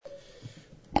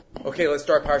Okay, let's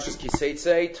start Parshas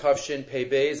Tetzei, Tavshin Pei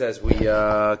Beis, as we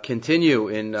continue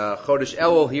in Chodesh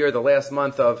Elul here, the last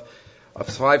month of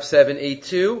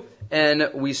 5782,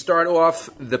 and we start off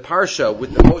the Parsha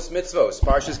with the most mitzvos,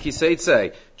 Parshas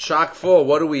Tetzei, chock full.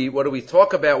 What do we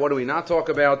talk about? What do we not talk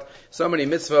about? So many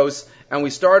mitzvos, and we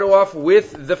start off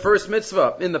with the first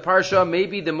mitzvah in the Parsha,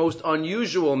 maybe the most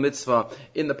unusual mitzvah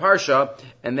in the Parsha,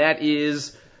 and that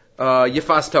is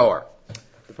Yifas Torah.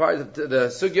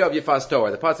 The sugya of Yifas Torah.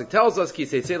 The pasuk tells us, "Ki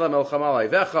teitzei lamelchama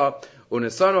la'avecha,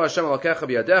 unesanu Hashem elokecha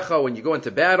biyadecha." When you go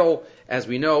into battle, as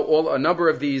we know, a number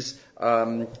of these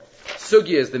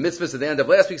sugyas, the mitzvahs at the end of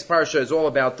last week's parsha, is all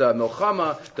about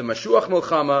milchama, the mashuach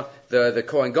milchama, the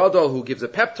Kohen Gadol who gives a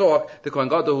pep talk, the Kohen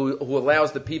Gadol who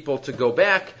allows the people to go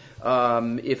back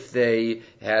if they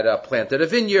had planted a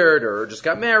vineyard or just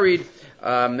got married.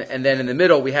 And then in the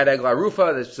middle we had Eglah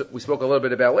Rufa, that we spoke a little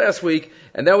bit about last week.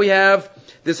 And then we have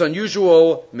this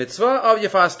unusual mitzvah of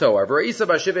Yifas Torah. V'ra'isa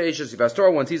b'shiva eishes Yifas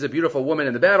Torah, one sees a beautiful woman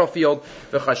in the battlefield,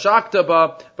 v'chashakta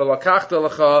ba, v'lakachta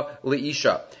lecha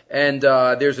li'isha. And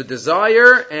there's a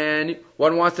desire, and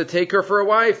one wants to take her for a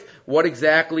wife. What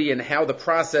exactly and how the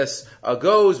process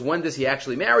goes, when does he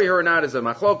actually marry her or not, is a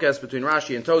machlokas between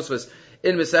Rashi and Tosfos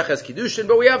in Meseches Kiddushin.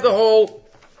 But we have the whole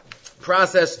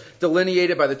process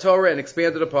delineated by the Torah and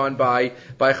expanded upon by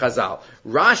Chazal.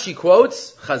 Rashi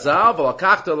quotes Chazal,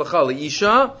 "V'lakachta lecha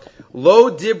li'isha,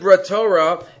 lo dibra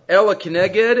Torah ela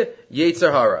keneged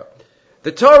yetzer hara."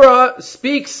 The Torah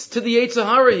speaks to the yetzer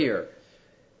hara here,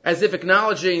 as if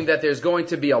acknowledging that there's going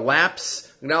to be a lapse,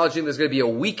 acknowledging there's going to be a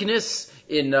weakness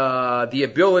in the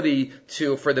ability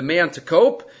for the man to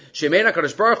cope. Shemein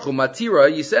HaKadosh Baruch Hu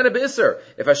matira yisena b'isser.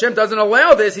 If Hashem doesn't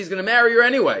allow this, He's going to marry her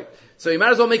anyway. So you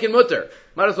might as well make it mutter.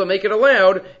 Might as well make it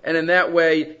allowed, and in that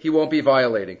way he won't be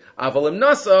violating. Avalim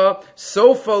nasa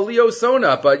sofa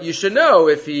liosona. But you should know,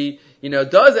 if he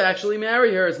does actually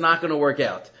marry her, it's not going to work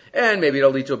out, and maybe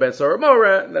it'll lead to a ben sorah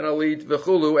mora, and then it'll lead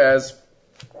v'chulu as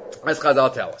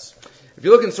Chazal tell us. If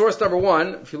you look in source number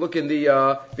 1, if you look in the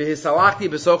V'hisalachti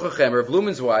b'sochachem of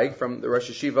Blumenzweig from the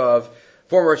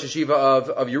former Rosh Yeshiva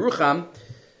of Yerucham,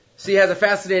 so he has a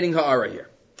fascinating ha'ara here,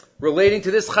 relating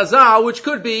to this Chazal, which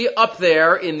could be up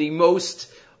there in the most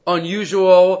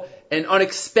unusual and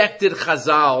unexpected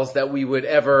Chazals that we would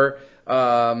ever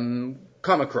come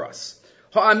across.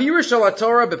 Ha'amira shel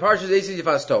haTorah b'parshas Eisei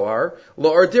Yifas Torah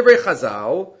lo'or divrei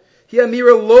Chazal hi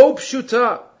amira lo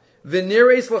pshuta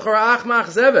v'nireis l'chorach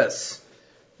machzeves.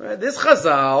 This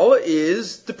Chazal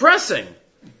is depressing.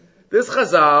 This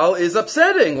Chazal is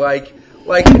upsetting. Like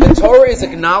the Torah is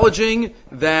acknowledging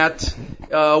that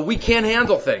we can't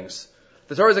handle things.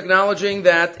 The Torah is acknowledging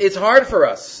that it's hard for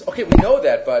us. Okay, we know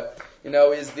that, but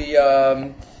is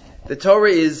the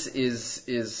Torah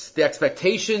is the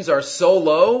expectations are so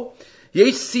low.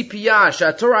 Yesh sipiyah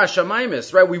shatorah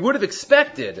shamaymis. Right, we would have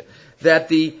expected that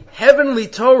the heavenly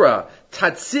Torah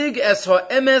tatzig es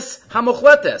ha'emes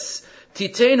hamuchletes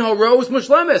titein ha'ros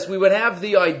mushlemes. We would have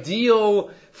the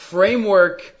ideal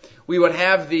framework. We would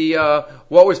have the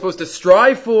what we're supposed to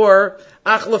strive for.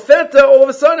 Ach lefeta, all of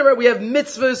a sudden, right, we have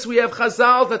mitzvahs, we have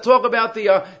Chazal that talk about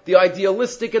the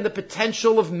idealistic and the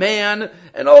potential of man,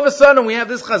 and all of a sudden we have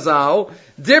this Chazal,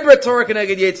 Dibra Torah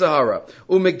keneged yetzer hara,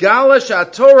 umegala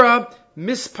sha'Torah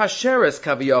mispasheres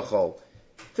kaviyachol.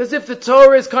 It's as if the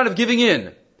Torah is kind of giving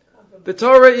in. The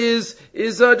Torah is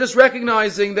just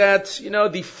recognizing that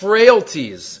the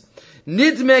frailties.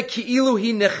 Nidme ki'ilu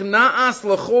hi nechna'as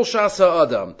l'chol shas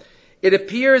ha'adam. It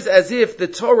appears as if the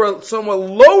Torah somewhat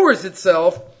lowers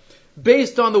itself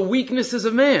based on the weaknesses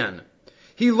of man.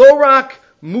 He lorak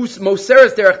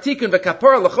moseres derech tikun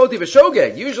v'kapara l'choti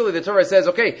v'shogeg. Usually the Torah says,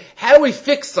 okay, how do we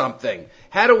fix something?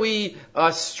 How do we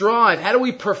strive? How do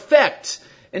we perfect?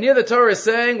 And here the Torah is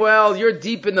saying, well, you're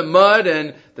deep in the mud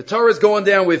and the Torah is going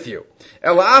down with you.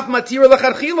 Ela'af matira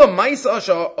l'charchila mais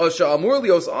asha amur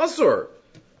lios asur.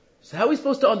 So how are we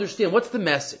supposed to understand? What's the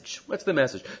message?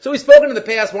 So we've spoken in the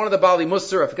past, one of the Bali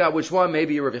Musar, I forgot which one,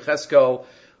 maybe Rav Yecheskel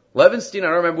Levenstein, I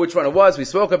don't remember which one it was, we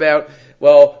spoke about,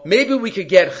 well, maybe we could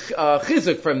get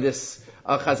chizuk from this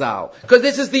Chazal. Because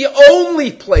this is the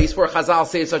only place where Chazal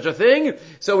says such a thing,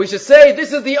 so we should say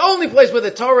this is the only place where the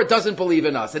Torah doesn't believe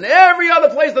in us. And every other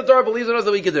place the Torah believes in us,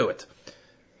 that we can do it.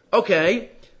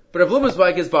 Okay, but if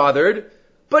Blumenzweig is bothered,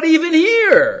 but even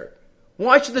here,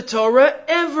 why should the Torah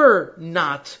ever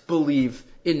not believe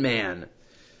in man?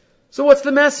 So what's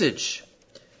the message?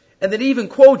 And then he even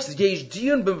quotes Yesh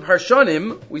Diyun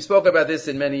b'Parshanim. We spoke about this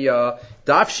in many Daf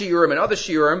Shiurim and other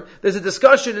Shiurim. There's a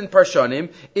discussion in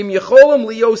Parshanim. Im Yecholim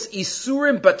Lios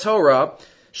Isurim Batorah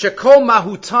Shekol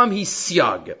Mahutam Hi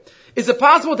Siag. Is it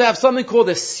possible to have something called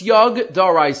a Siag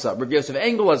Daraisa? Rav Yosef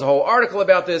Engel has a whole article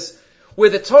about this. where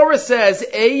the Torah says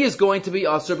A is going to be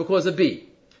asur because of B.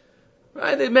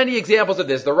 Right? There are many examples of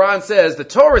this. The Ran says, the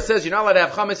Torah says you're not allowed to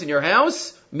have chametz in your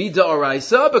house, mida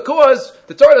oraisa, because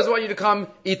the Torah doesn't want you to come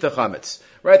eat the chametz.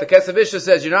 Right? The Kesavishta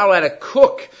says you're not allowed to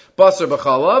cook basar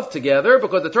b'chalav together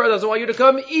because the Torah doesn't want you to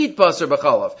come eat basar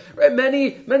b'chalav. Right?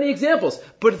 Many examples.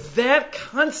 But that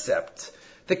concept,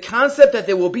 the concept that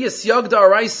there will be a siyag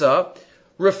d'oraisa,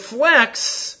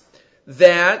 reflects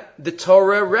that the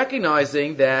Torah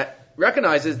recognizes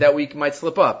that we might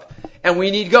slip up, and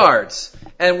we need guards,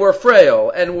 and we're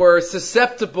frail, and we're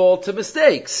susceptible to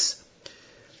mistakes.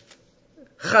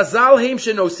 Chazal heim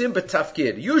shenosim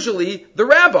b'tafkid. Usually, the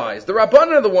rabbis, the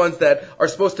rabbanan are the ones that are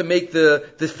supposed to make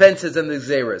the fences and the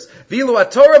gzeras. Vilu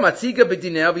haTorah matziga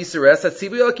b'dinei v'yiseres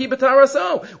hatzivu yalaki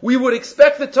b'taraso. We would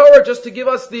expect the Torah just to give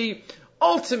us the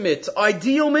ultimate,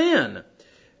 ideal man.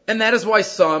 And that is why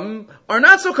some are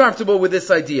not so comfortable with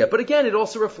this idea. But again, it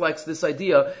also reflects this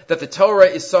idea that the Torah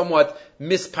is somewhat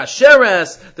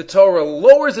mispasheres, the Torah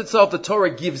lowers itself, the Torah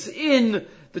gives in,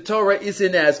 the Torah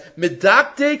isn't as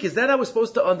medaktek. Is that how we're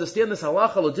supposed to understand this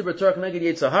halacha? Lo dibur Torah k'neged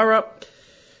Yetzer Hara.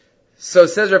 So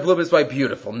says Rav Lubitz, why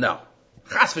beautiful? No.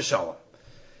 Chas v'shalom.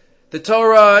 The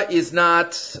Torah is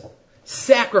not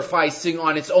sacrificing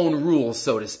on its own rules,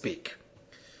 so to speak.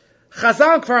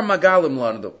 Chazal kvar magalim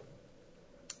lanu.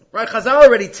 Right, Chazal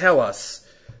already tell us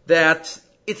that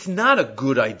it's not a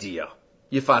good idea,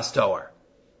 Yifas Torah.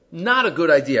 Not a good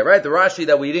idea, right? The Rashi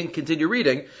that we didn't continue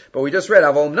reading, but we just read,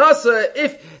 Avol Nasa,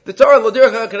 if the Torah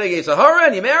L'dircha K'neged Sahara,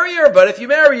 and you marry her, but if you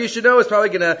marry, you should know it's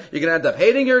probably you're gonna end up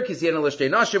hating her, Kisiyana L'shtei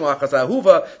Nashim, Achas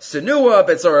Ahuva, Senua,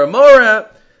 Betzora Mora.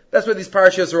 That's where these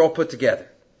parashas are all put together.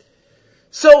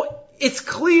 So, it's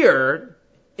clear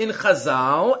in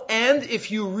Chazal, and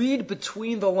if you read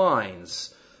between the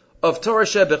lines of Torah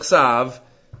Shebechsav,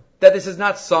 that this is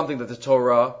not something that the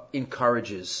Torah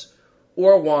encourages,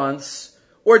 or wants,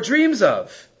 or dreams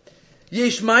of.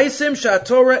 Yesh ma'asim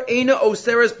she'aTorah eina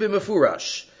oseres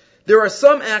b'mefurash. There are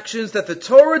some actions that the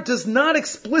Torah does not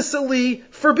explicitly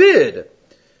forbid.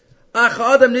 Ach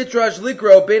adam nitrash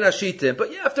likro ben hashitim.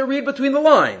 But you have to read between the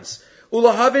lines.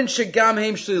 Ulahavin shegam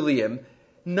heim shliliyim.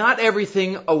 Not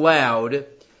everything allowed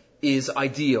is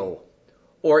ideal,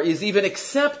 or is even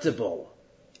acceptable.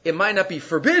 It might not be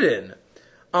forbidden.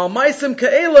 Al ma'asim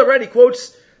ka'ela, right, he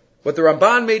quotes what the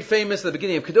Ramban made famous at the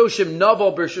beginning of Kedoshim,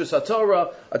 Naval Bershus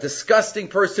HaTorah, a disgusting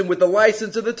person with the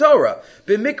license of the Torah.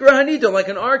 B'mikra hanida, like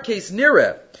in our case,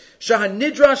 Nireh.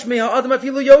 Shahanidrash meha adam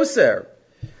afilu yoser.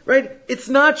 Right? It's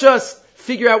not just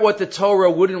figure out what the Torah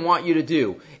wouldn't want you to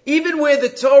do. Even where the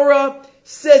Torah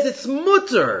says it's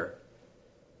mutter,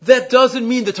 that doesn't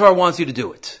mean the Torah wants you to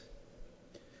do it.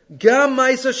 Gam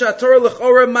ma'isa shaTorah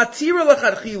l'chora matira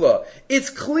l'chadchila. It's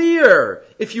clear,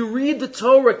 if you read the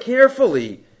Torah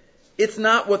carefully, it's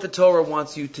not what the Torah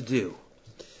wants you to do.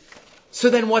 So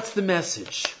then what's the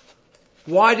message?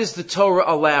 Why does the Torah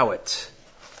allow it?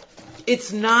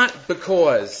 It's not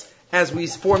because, as we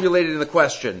formulated in the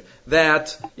question,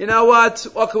 that, you know what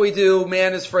can we do?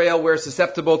 Man is frail, we're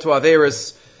susceptible to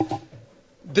Averis.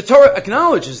 The Torah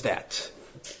acknowledges that.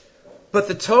 But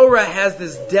the Torah has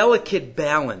this delicate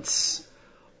balance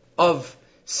of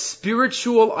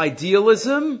spiritual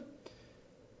idealism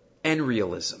and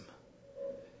realism.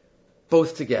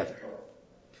 Both together.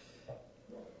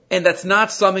 And that's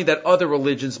not something that other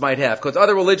religions might have, because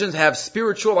other religions have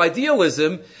spiritual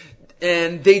idealism,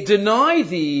 and they deny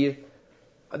the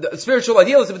spiritual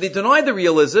idealism, but they deny the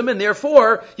realism, and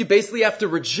therefore you basically have to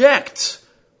reject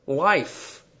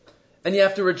life. And you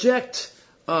have to reject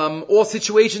all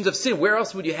situations of sin. Where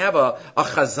else would you have a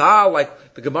chazal,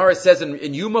 like the Gemara says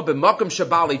in Yuma, b'makom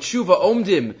shabali tshuva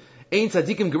omdim, in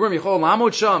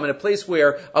a place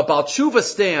where a Baal Tshuva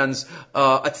stands,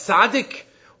 a tzaddik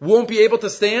won't be able to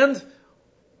stand?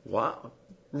 Wow.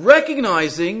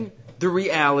 Recognizing the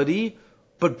reality,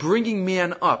 but bringing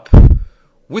man up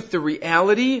with the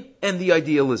reality and the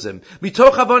idealism.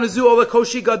 Mitoch havanazu ola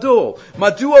koshi gadol.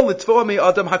 Madua litvoa me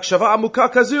adam hakshava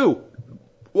amuka kazu.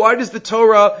 Why does the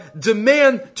Torah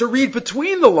demand to read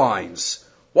between the lines?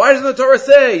 Why doesn't the Torah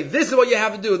say, this is what you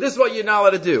have to do, this is what you're not allowed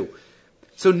to do?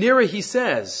 So Nira, he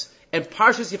says, and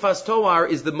Parshas Yifas Toar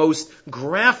is the most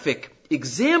graphic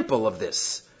example of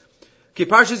this. Ki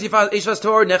Parshas Yifas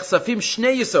Toar nechsafim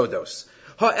shnei yisodos.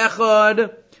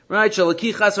 Ha'echad, right,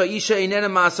 shalakichas ha'isha inena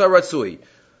ma'asar ratzui.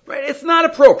 Right, it's not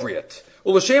appropriate.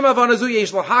 Why is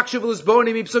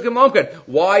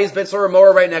Ben Sora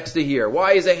Mora right next to here?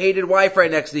 Why is a hated wife right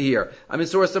next to here? I'm in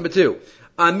source number 2.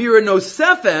 Amira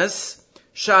nosefes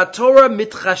sha'Torah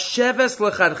mitchasheves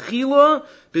l'chadchila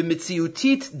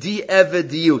b'mitziutit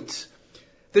di'evediyut.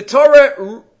 The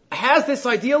Torah has this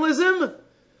idealism,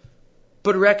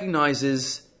 but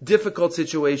recognizes difficult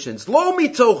situations. Lo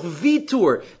mitoch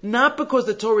vitur, not because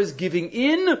the Torah is giving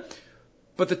in,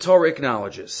 but the Torah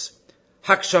acknowledges.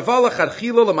 Hakshava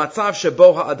lechadchila lematzav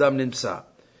shebo ha'adam nimsa.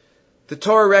 The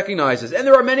Torah recognizes, and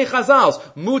there are many chazals,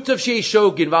 mutav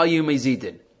sheishogin val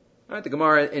yumezidin. Right, the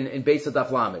Gemara in Beis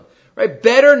Daf Lamed. Right,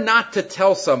 better not to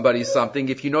tell somebody something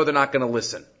if you know they're not going to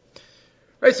listen.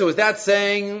 Right, so is that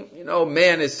saying,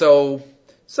 man is so,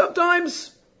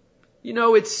 sometimes,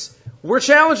 we're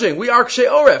challenging. We are Kshe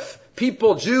Oref,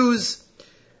 people, Jews,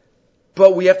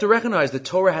 but we have to recognize the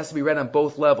Torah has to be read on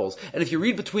both levels. And if you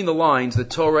read between the lines, the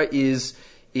Torah is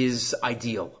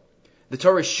ideal. The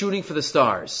Torah is shooting for the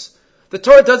stars. The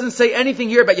Torah doesn't say anything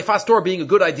here about Yefas Torah being a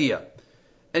good idea.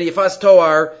 And Yefas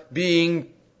Torah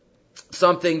being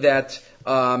something that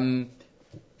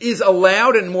is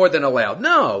allowed and more than allowed.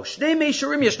 No. Shnei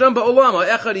meishurim yeshnam ba'olam,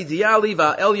 ha'echad ideali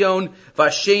va'elyon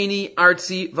va'sheni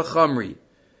artzi v'chamri.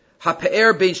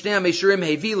 Ha'pe'er bein shnei meishurim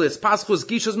hevilis paschus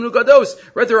gishos menugados.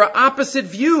 Right, there are opposite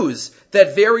views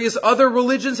that various other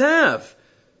religions have.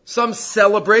 Some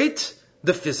celebrate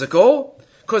the physical,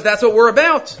 because that's what we're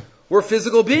about. We're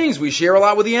physical beings. We share a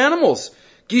lot with the animals.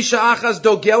 Gisha achas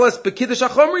dogelas bekiddush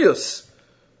achomrius.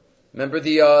 Remember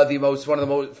one of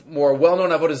the more well-known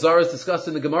avodah zaras discussed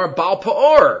in the Gemara, Baal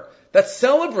Pa'or, that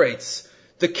celebrates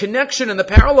the connection and the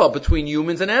parallel between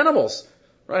humans and animals.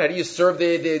 Right? How do you serve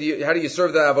the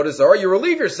avodah zara? You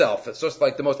relieve yourself. It's just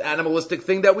like the most animalistic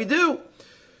thing that we do.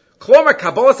 Klomar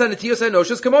kabbalas hanetiyos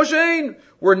hanoshes kamoshein.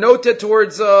 We're noted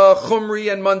towards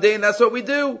chumri and mundane. That's what we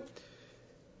do.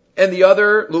 And the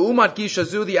other, Lu'umat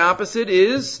Gishazu, the opposite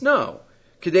is, no.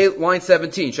 Line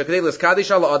 17. Shekadei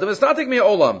l'skadish ala adam. It's not taking me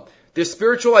olam. There's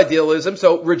spiritual idealism,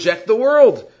 so reject the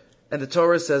world. And the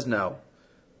Torah says no.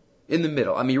 In the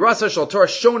middle. Amirasa shal Torah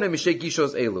shone mishei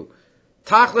gishos elu.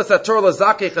 Tachlas ha-Torah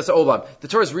lazakech es olam. The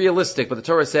Torah is realistic, but the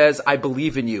Torah says, I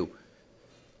believe in you.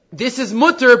 This is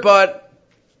mutter, but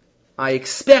I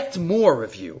expect more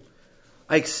of you.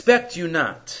 I expect you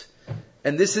not.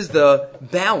 And this is the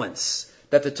balance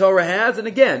that the Torah has, and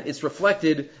again, it's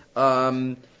reflected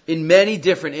in many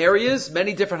different areas.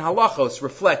 Many different halachos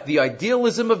reflect the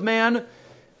idealism of man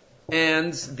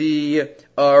and the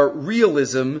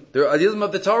realism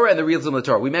of the Torah and the realism of the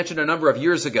Torah. We mentioned a number of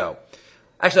years ago.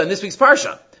 Actually, on this week's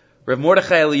Parsha, Rav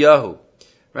Mordechai Eliyahu,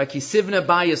 right? Kisivna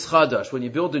bayis chadash. When you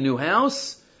build a new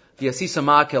house, v'yasisa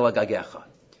ma'akel agagecha.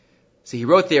 So he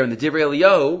wrote there in the Divrei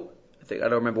Eliyahu, I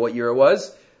don't remember what year it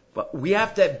was, but we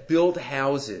have to build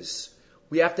houses.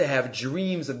 We have to have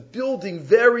dreams of building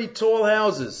very tall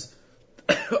houses,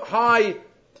 high,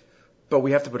 but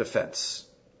we have to put a fence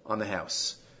on the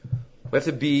house. We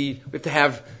have to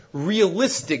have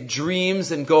realistic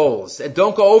dreams and goals, and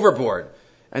don't go overboard,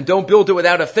 and don't build it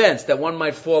without a fence that one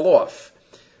might fall off.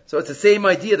 So it's the same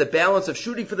idea, the balance of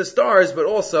shooting for the stars, but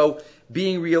also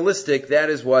being realistic. That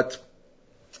is what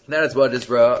is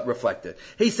reflected.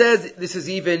 He says this is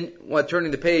even,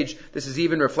 turning the page, this is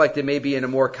even reflected maybe in a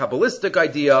more Kabbalistic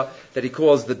idea that he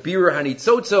calls the Birur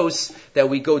Hanitzotzos, that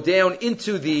we go down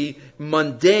into the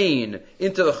mundane,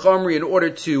 into the Chamri in order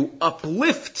to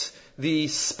uplift the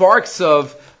sparks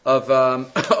of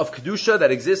Kedusha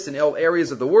that exist in all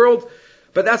areas of the world.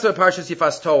 But that's what Parshas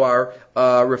Yifas Toar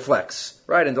reflects.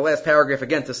 Right, in the last paragraph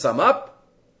again to sum up,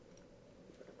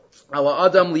 Ala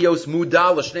Adam lios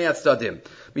muda l'shnei atzadim.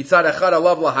 Mitzad echad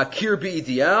alav lahakir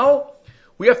bi'ideal.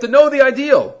 We have to know the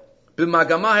ideal.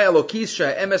 B'magamah ha'elokis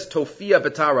she'emes tofia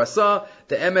b'tarasa.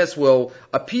 The emes will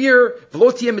appear.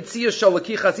 V'lo tiyeh mitziyah shel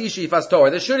lekichas ishi yifas Torah.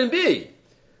 There shouldn't be.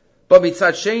 But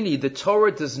mitzad sheni, the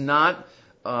Torah does not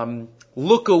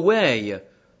look away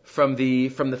from the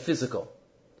physical.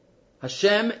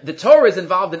 Hashem, the Torah is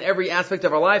involved in every aspect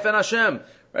of our life, and Hashem,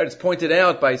 right? It's pointed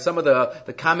out by some of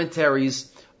the commentaries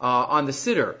on the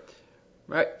Siddur,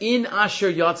 right? In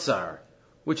Asher Yatzar,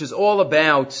 which is all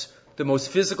about the most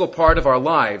physical part of our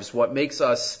lives, what makes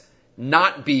us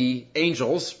not be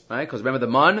angels, right? Because remember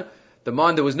the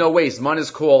man, there was no waste. Man is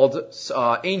called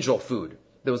angel food.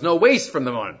 There was no waste from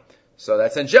the man. So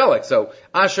that's angelic. So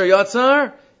Asher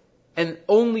Yatzar, and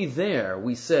only there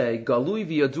we say, Galui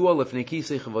v'yadua lefnei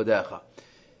kisei chavodecha.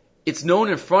 It's known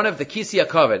in front of the Kisei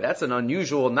HaKavod. That's an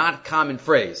unusual, not common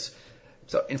phrase.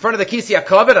 So in front of the Kisei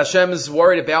HaKavod, Hashem is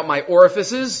worried about my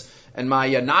orifices and my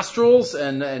nostrils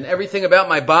and everything about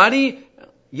my body.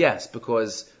 Yes,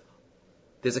 because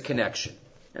there's a connection.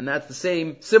 And that's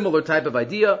the similar type of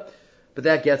idea, but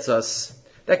that gets us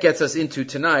into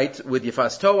tonight with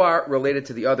Yifas Toar related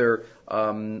to the other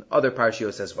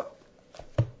parshios as well.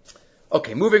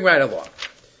 Okay, moving right along.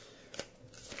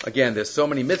 Again, there's so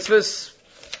many mitzvahs.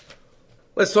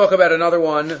 Let's talk about another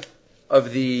one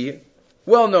of the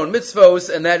well-known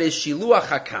mitzvos, and that is Shiluach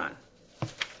HaKan.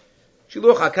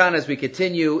 Shiluach HaKan, as we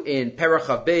continue in Perach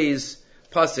Chav Beis,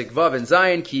 Pasuk Vav and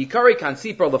Zayin, Ki Yikare Kan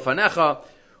Sipor Lefanecha,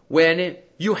 when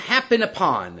you happen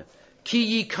upon,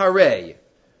 Ki Yikare,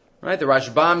 right? The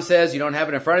Rashbam says you don't have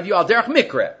it in front of you, Al Derech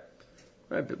Mikre.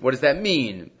 Right? But what does that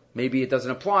mean? Maybe it doesn't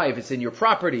apply if it's in your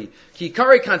property. Ki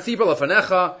Yikare Kan Sipor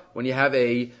Lefanecha, when you have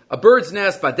a bird's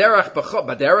nest, Baderech,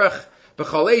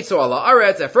 B'chaletzo ala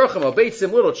aretz, Efrochim al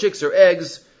beitzim, little chicks or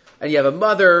eggs, and you have a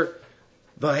mother,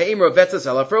 V'ha'imra vetzas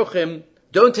ala Efrochim,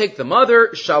 don't take the mother,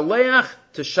 Shaleach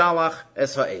to Shalach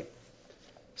es ha'em.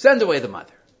 Send away the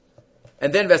mother.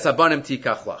 And then Vesabanim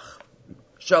tikach lach.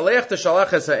 Shaleach to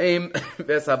Shalach es ha'em,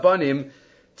 Vesabanim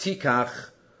tikach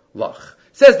lach.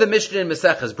 Says the Mishnah in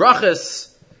Maseches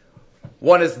Brachos,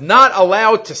 one is not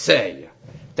allowed to say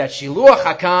that Shiluach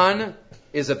HaKan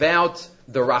is about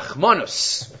the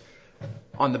Rachmanus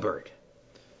on the bird.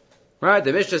 Right?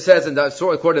 The Mishnah says,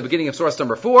 according to the beginning of source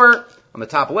number 4, on the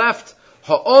top left,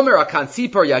 Ha'omer akan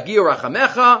sipor yagiu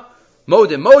rachamecha,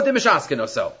 modim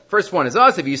mishaskenosel. First one is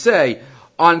us. If you say,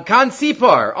 on kan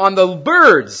sipor, on the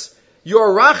birds,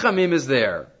 your rachamim is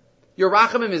there. Your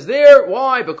rachamim is there.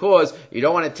 Why? Because you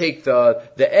don't want to take the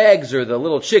eggs or the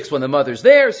little chicks when the mother's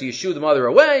there, so you shoo the mother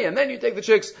away, and then you take the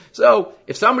chicks. So,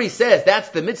 if somebody says that's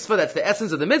the mitzvah, that's the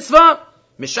essence of the mitzvah,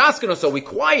 mishaskenosel, we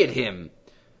quiet him.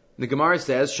 The Gemara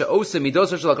says, Sha'osa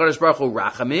midosa shel HaKadosh Baruch Hu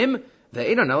rachamim,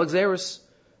 ve'enon el gzeiros.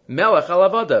 Melech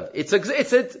alavadav. It's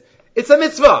a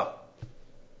mitzvah.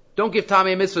 Don't give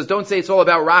Tamei mitzvahs. Don't say it's all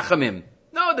about rachamim.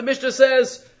 No, the Mishnah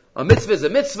says a mitzvah is a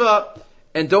mitzvah,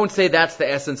 and don't say that's the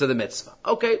essence of the mitzvah.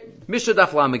 Okay, Mishnah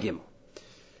Daf Lamed Gimel.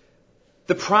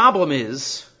 The problem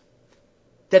is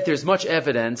that there's much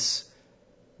evidence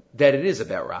that it is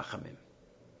about rachamim.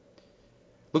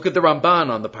 Look at the Ramban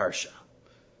on the Parsha.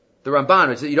 The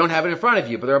Ramban, you don't have it in front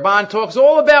of you, but the Ramban talks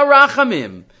all about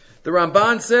rachamim. The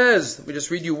Ramban says, let me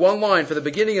just read you one line for the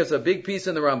beginning. It's a big piece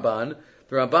in the Ramban.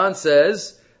 The Ramban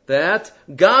says that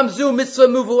Gamzu mitzvah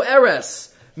muvu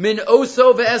eres min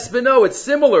oso ve'esbeno. It's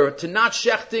similar to not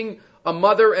shechting a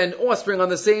mother and offspring on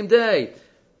the same day.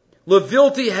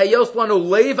 Levilti hayos lanu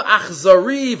leiv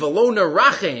achzari v'lo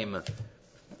nerachem.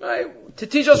 Right? To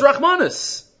teach us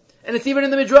rachmanus. And it's even in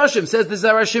the Midrashim, says the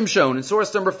Zara Shimshon in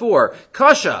source number 4.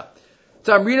 Kasha.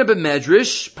 Tamrina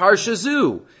b'medrash parsha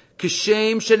zu.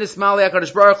 Kishem shenismali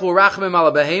HaKadosh Baruch Hu rachamim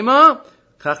ala behema,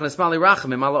 kach nismali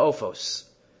rachamim ala ofos.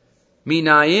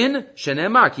 Minayin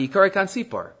shenemar ki yikare kan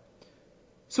sipor.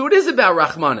 So it is about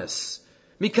rachmanus.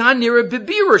 Mikan nira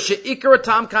bebirur sheikar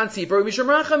tam kan sipor mishum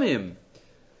rachamim.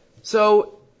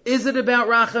 So is it about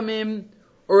rachamim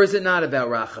or is it not about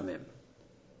rachamim?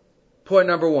 Point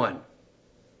number 1.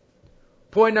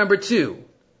 Point number 2,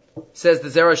 says the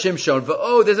Zera Shimshon.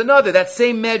 Oh, there's another, that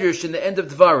same medrash in the end of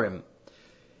Dvarim.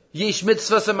 Yesh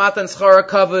mitzvah samatan schara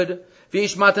kavod,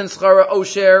 v'yesh matan schara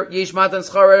osher, yesh matan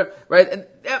schara, right? And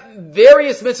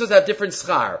various mitzvahs have different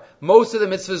schar. Most of the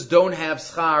mitzvahs don't have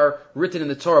schar written in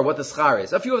the Torah, what the schar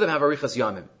is. A few of them have arichas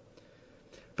yamim.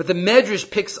 But the medrash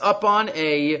picks up on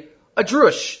a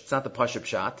drush, it's not the pashup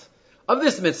shot, of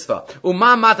this mitzvah.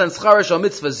 Uma matan schara shal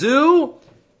mitzvah zu,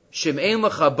 shim'ein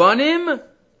l'chabanim,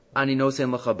 ani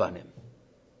nosein l'chabanim.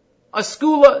 A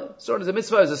skula, sort of the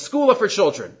mitzvah is a skula for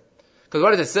children. Because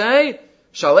what does it say?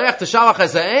 Shalech to shalach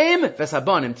hazaim,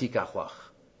 vesabanim tikach lach.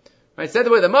 Right, send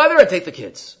away the mother and take the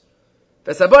kids.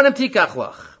 Vesabanim tikach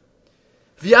lach.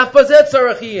 V'yaf bazet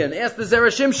tzarachian, asked the Zera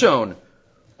Shimshon,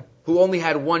 who only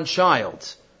had one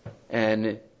child,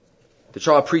 and the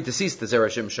child predeceased the Zera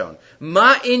Shimshon.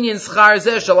 Ma inyan schar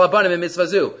zeh shalabanim mitzvah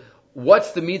zu.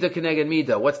 What's the midah keneged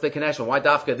midah? What's the connection? Why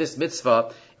dafka this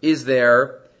mitzvah is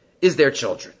their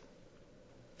children?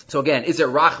 So again, is it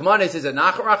rachmanis? Is it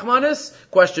not rachmanis?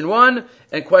 Question 1.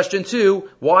 And question 2,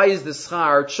 why is the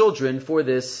schar children for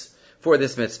this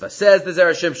mitzvah? Says the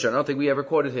Zera Shimshon. I don't think we ever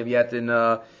quoted him yet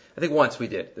I think once we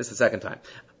did. This is the second time.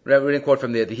 We didn't quote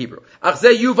from the Hebrew.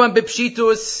 Achzeh yuvan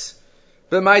b'pshitus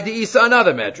b'may de'isa,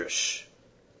 another medrash.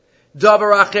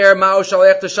 Davar acher ma'o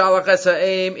shalech t'shalach es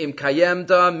ha'em im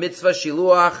kayemda mitzvah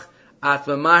shiluach at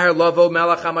v'maher lavo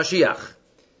melech HaMashiach.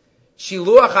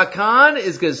 Shiluach HaKan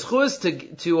is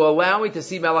gezchus to allow me to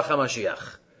see Melech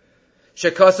HaMashiach.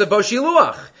 Shekasa bo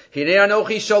shiluach. Hinei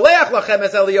anochi sholech lachem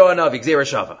es Eliyahu Hanavi. Gzeira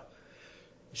shava.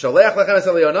 Sholech lachem es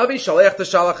Eliyahu Hanavi, sholech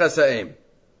t'shalach es ha'em.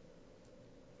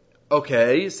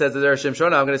 Okay, says the Zera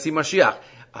Shimshon, now I'm going to see Mashiach.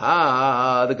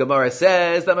 The Gemara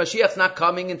says that Mashiach's not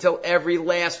coming until every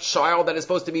last child that is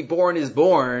supposed to be born is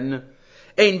born.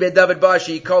 Ein be David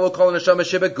Bashi, kol neshama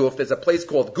sheba guf. There's a place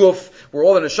called Guf, where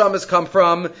all the neshamas come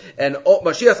from, and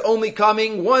Mashiach's only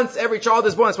coming once every child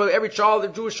is born. So every child, the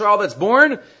Jewish child that's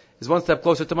born, is one step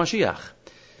closer to Mashiach.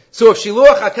 So if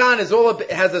Shiluach HaKan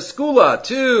has a skula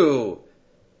to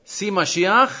see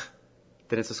Mashiach,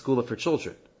 then it's a skula for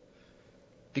children.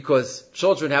 Because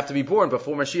children have to be born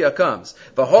before Mashiach comes.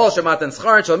 V'hol shematan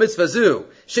schar shel mitzvah zu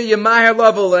sheyemahir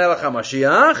lavu le'elach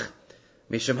HaMashiach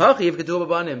mishum hachi yivgedu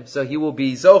b'banim. So he will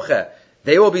be zoche.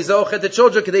 They will be zoche, the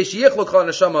children, kadei sheyichlu kol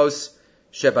neshamos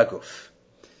shebaguf.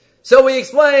 So we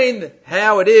explained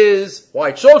how it is,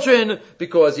 why children,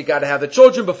 because you got to have the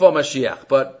children before Mashiach.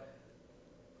 But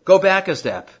go back a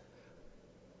step.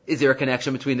 Is there a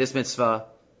connection between this mitzvah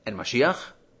and Mashiach?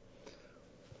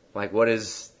 Like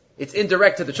it's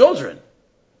indirect to the children.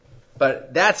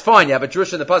 But that's fine. You have a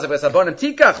drush in the pasuk,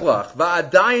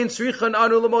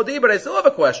 but I still have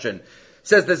a question.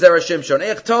 Says the Zera Shimshon,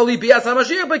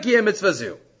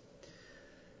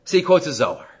 so he quotes a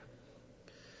Zohar.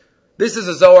 This is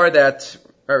a Zohar that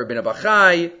Rabbi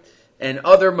Bachai and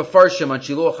other Mefarshim on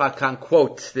Shiluach HaKan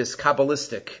quote this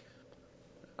Kabbalistic,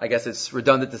 I guess it's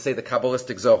redundant to say the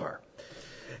Kabbalistic Zohar.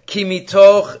 Ki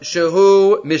mitoch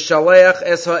shehu mishaleach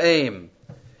es ha'em.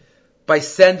 By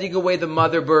sending away the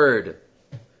mother bird.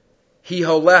 Hi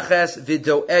holeches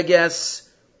v'doeges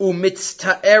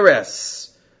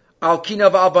umitzta'eres al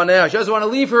kinav al baneh. She doesn't want to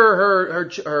leave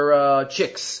her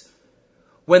chicks.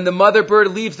 When the mother bird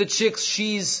leaves the chicks,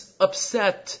 she's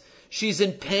upset. She's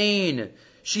in pain.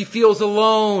 She feels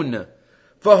alone.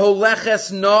 But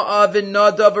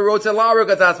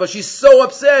she's so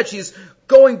upset. She's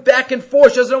going back and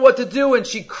forth. She doesn't know what to do. And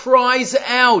she cries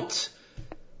out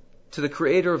to the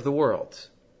creator of the world.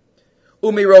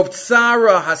 And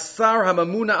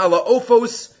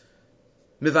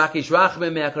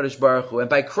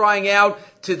by crying out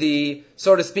to the,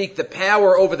 so to speak, the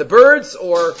power over the birds,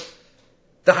 or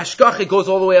the hashkacha goes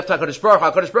all the way up to HaKadosh Baruch Hu.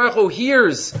 HaKadosh Baruch Hu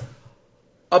hears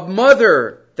a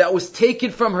mother that was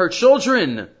taken from her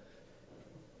children.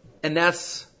 And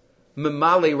that's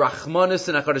Memale Rachmanis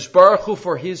and HaKadosh Baruch Hu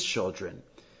for his children.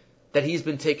 That he's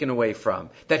been taken away from.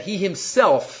 That he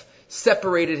himself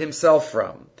separated himself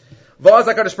from. V'az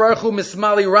HaKadosh Baruch Hu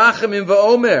mismali rachamim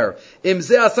v'omer im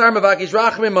ze asar mevakish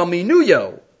rachamim al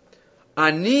minuyo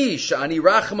ani sh'ani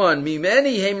rachman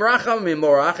mimeni heim rachamim lo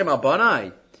rachim al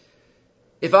banai.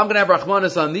 If I'm going to have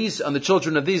rachmanis on the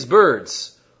children of these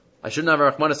birds, I shouldn't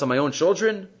have rachmanis on my own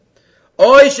children.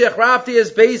 Oy shechrafti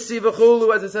es beisi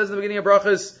v'chulu, as it says in the beginning of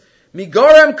brachas,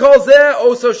 migarem kol zeh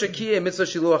oso shekiyeh mitzvah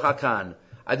shiluach hakan.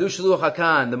 I do shiluach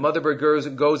hakan. The mother bird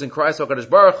goes and cries to HaKadosh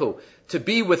Baruch Hu to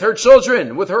be with her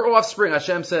children, with her offspring.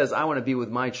 Hashem says, I want to be with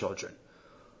my children.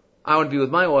 I want to be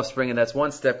with my offspring, and that's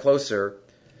one step closer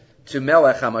to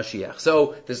Melech HaMashiach.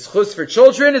 So the chus for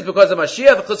children is because of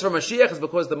Mashiach. The chus for Mashiach is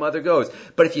because the mother goes.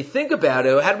 But if you think about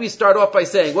it, how do we start off by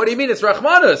saying, what do you mean it's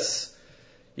Rachmanus?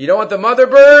 You don't want the mother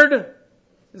bird?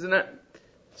 Isn't that?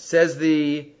 Says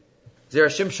the Zera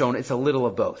Shimshon, it's a little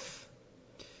of both.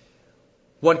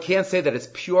 One can't say that it's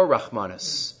pure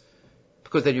Rachmanus,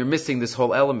 because then you're missing this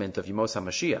whole element of Yemos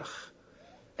HaMashiach.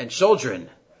 And children,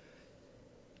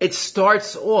 it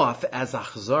starts off as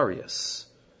Achzarius,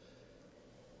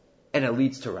 and it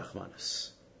leads to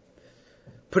Rachmanus.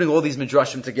 Putting all these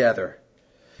midrashim together.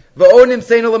 V'onim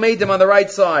seinu l'meidim on the right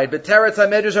side, b'teretz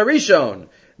ha-medrash harishon,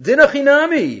 din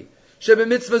achinami,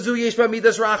 shebemitzvah zu yesh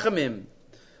b'midas rachamim.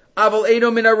 Aval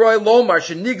eino min haroy lomar,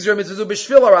 shenigzer mitzvah zu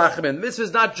b'shvil ha-rachamim. The mitzvah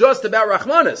is not just about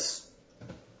Rachmanus.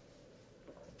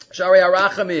 Shari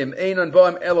ha-rachamim, einon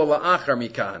bohem elo la'achar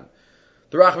mikan.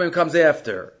 The rachamim comes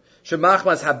after.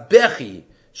 Shemachmas ha-bechi,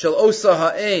 shel osa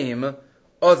ha'eim,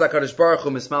 Oz HaKadosh Baruch Hu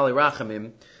mismali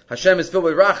rachamim. Hashem is filled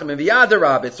with rachamim.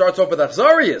 V'yadarab, it starts off with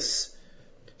Achzarius.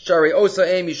 Shari osa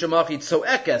eim yishamachi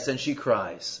tzoekes, and she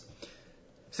cries.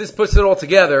 So this puts it all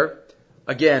together.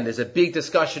 Again, there's a big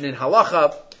discussion in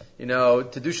halacha,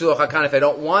 to do shiluach hakan if I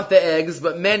don't want the eggs,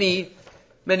 but many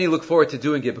look forward to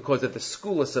doing it because of the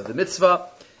schoolis of the mitzvah.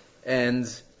 And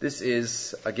this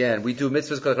is, again, we do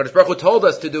mitzvahs because HaKadosh Baruch Hu told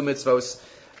us to do mitzvahs,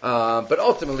 but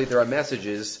ultimately there are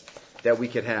messages that we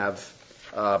can have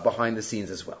behind the scenes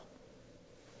as well.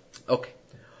 Okay,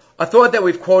 a thought that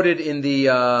we've quoted in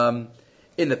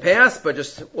the past, but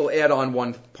just we'll add on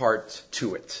one part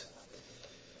to it.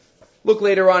 Look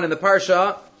later on in the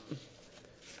parsha.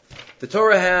 The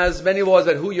Torah has many laws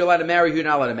about who you're allowed to marry, who you're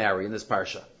not allowed to marry in this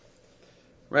parsha.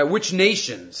 Right? Which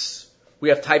nations? We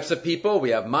have types of people.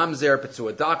 We have mamzer,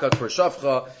 petzuadaka,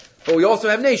 turshavcha, but we also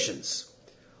have nations.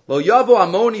 Lo yavo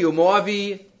Amoni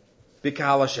uMoavi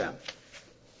b'kahal Hashem.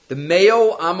 The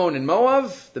male Ammon and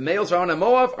Moab, the males Ammon and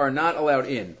Moab are not allowed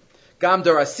in. Gam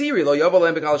dar Asiri lo yavo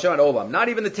lehem b'kahal Hashem and Olam. Not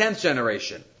even the 10th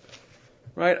generation.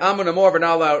 Right? Ammon and Moab are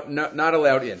not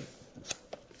allowed in.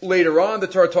 Later on, the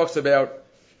Torah talks about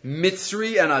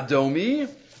Mitzri and Adomi,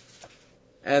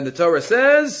 And the Torah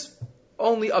says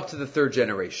only up to the third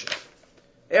generation.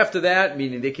 After that,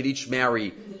 meaning they could each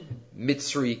marry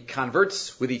Mitzri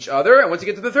converts with each other, and once you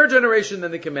get to the third generation,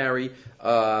 then they can marry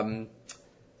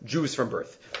Jews from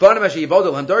birth.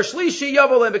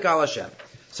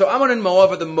 So Ammon and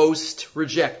Moab are the most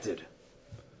rejected.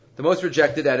 The most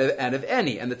rejected out of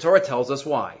any. And the Torah tells us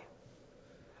why.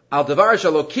 Because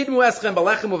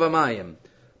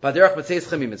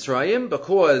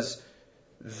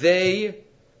they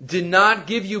did not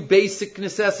give you basic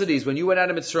necessities when you went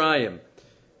out of Mitzrayim.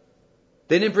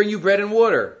 They didn't bring you bread and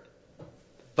water.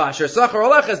 And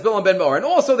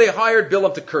also they hired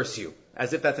Bilam to curse you,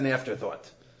 as if that's an afterthought.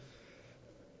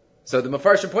 So the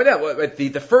Mefarshim point out,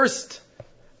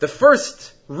 the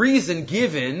first reason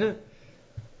given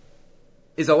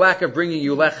is a lack of bringing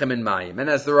you lechem and mayim. And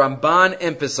as the Ramban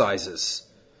emphasizes,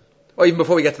 or even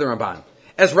before we get to the Ramban,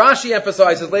 as Rashi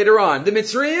emphasizes later on, the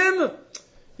Mitzrayim,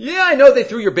 yeah, I know they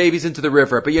threw your babies into the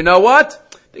river, but you know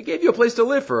what? They gave you a place to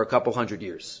live for a couple hundred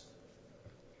years.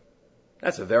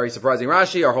 That's a very surprising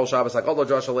Rashi. Our whole Shabbos HaKol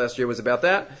Joshua last year was about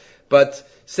that. But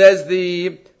says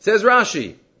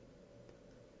Rashi,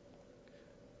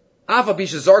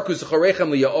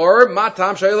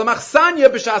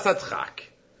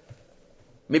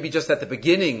 maybe just at the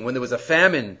beginning when there was a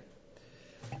famine.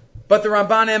 But the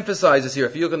Ramban emphasizes here,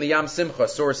 if you look in the Yam Simcha,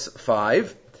 source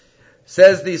 5,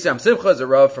 says the Yam Simcha is a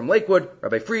Rav from Lakewood,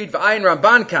 Rabbi Fried, V'ayin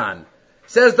Ramban Khan.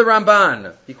 Says the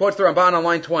Ramban, he quotes the Ramban on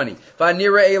line 20,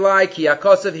 V'anira Elai ki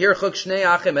akosav hirchuk shnei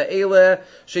achim ha'ele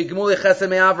she'gmuli chesed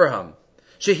me'avraham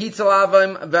she'hitzel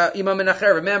avim v'imam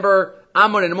menacher. Remember,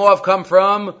 Ammon and Moab come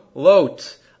from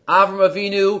Lot. Avram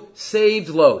Avinu saved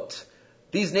Lot.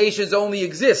 These nations only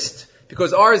exist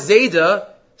because our Zayda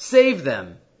saved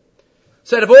them.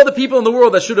 So out of all the people in the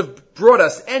world that should have brought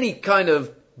us any kind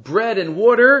of bread and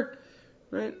water,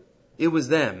 right, it was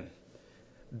them.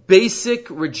 Basic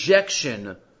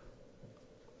rejection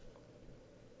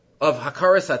of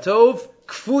Hakaras HaTov,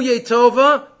 Kfuye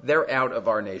Tova, they're out of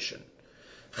our nation.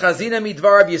 Chazina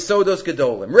midvar Yesodos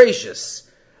Gedolim, Rashis,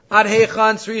 Ad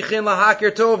Hechan Srichin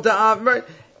Lahakir Tov Da'av.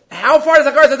 How far does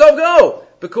Hakaras HaTov go?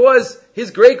 Because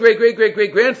his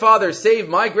great-great-great-great-great-grandfather saved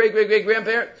my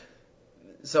great-great-great-grandparent.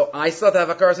 So I still have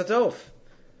Hakaras HaTov.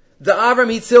 The Avram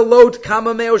hitzil Lot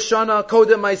kama meo shana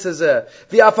kodem ma'aseh.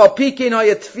 V'afal pikein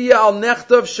hayatfia al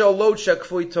nechtav shel Lot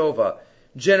shakfui tova.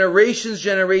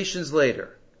 Generations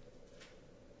later,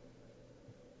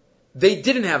 they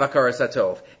didn't have Hakaras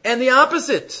HaTov. And the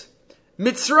opposite,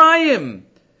 Mitzrayim,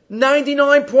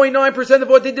 99.9% of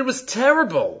what they did was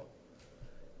terrible.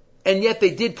 And yet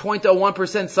they did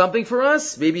 0.01% something for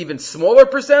us, maybe even smaller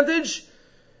percentage.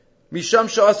 Misham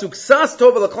sha'asu ksas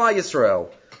tova l'klal Yisrael.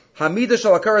 Hamida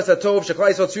shal hakaras hatov sheklal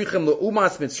Yisrael tzrichim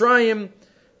le'umas Mitzrayim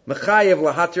mechayev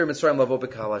lahatir Mitzrayim lavo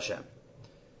b'kal Hashem.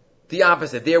 The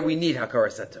opposite. There we need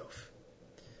hakaras hatov.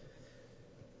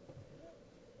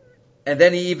 And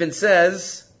then he even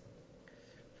says,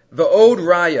 v'od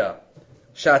raya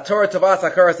sha'torah tavas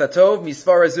hakaras hatov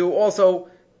misvar azu, also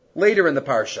later in the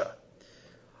parsha.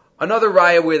 Another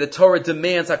raya where the Torah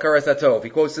demands hakaras hatov. He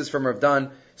quotes this from Rav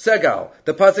Dan Segal.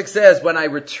 The pasuk says, when I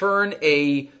return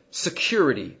a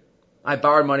security, I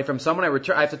borrowed money from someone, I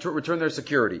have to return their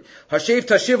security. Hashev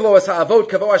tashiv lo es ha'avot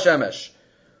kavo hashemesh.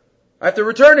 I have to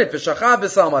return it. V'shachav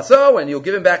v'sal maso, and you'll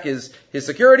give him back his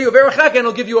security. Uverachak, and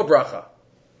he'll give you a bracha.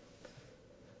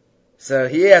 So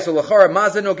he asks, "Ulachar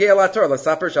mazen nogei lator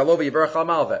lasaper shalov yivarach al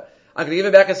malveh." I'm going to give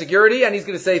him back his security, and he's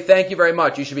going to say, "Thank you very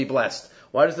much. You should be blessed."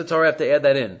 Why does the Torah have to add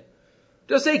that in?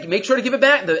 Just say, make sure to give it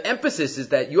back. The emphasis is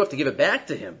that you have to give it back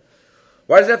to him.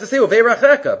 Why does it have to say, if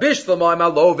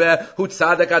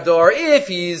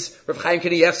he's Rav Chaim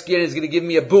Kanievsky and he's going to give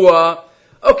me a bua,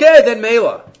 okay, then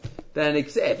Mela. Then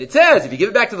it says, if you give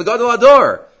it back to the Gadol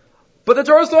Ador. But the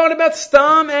Torah is talking about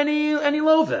Stam any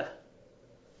Love.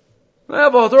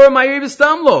 Well, the Torah Ma'ir is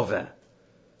Stam Love.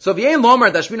 So if you ain't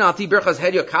Lomar, Dashmina Ati Birchas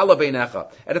Hedyot Kala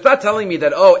Beinecha. And it's not telling me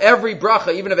that, every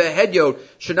bracha, even if a Hedyot,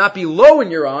 should not be low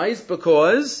in your eyes,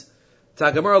 because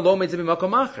Tagamara Lo Meitzim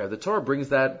Makom Acher. The Torah brings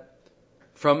that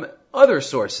from other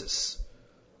sources.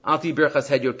 Ati Birchas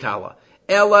Hedyot Kala.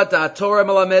 Ela Ta Torah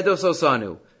Melamedos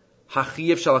Osanu.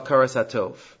 Hachiyev Shal Hakaras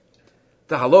HaTov.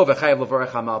 Tahalo V'chayev L'varech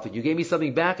HaMalti. You gave me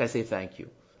something back, I say thank you.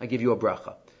 I give you a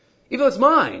bracha. Even though it's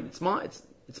mine.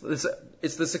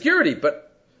 It's the security, but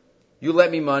you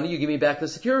lent me money, you give me back the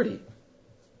security.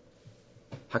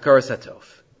 Hakaras HaTov.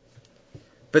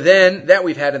 But then, that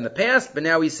we've had in the past, but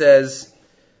now he says,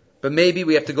 but maybe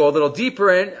we have to go a little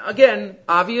deeper, and again,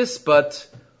 obvious, but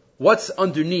what's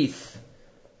underneath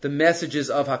the messages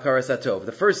of Hakaras HaTov?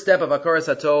 The first step of Hakaras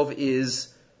HaTov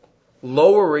is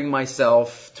lowering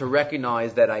myself to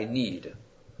recognize that I need.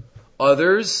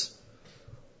 others,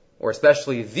 or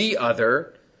especially the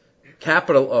other,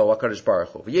 capital O, HaKadosh Baruch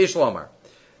Hu. V'yesh lomar.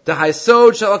 The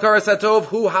Haysod shel Hakaras HaTov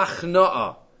hu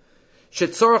hachna'a.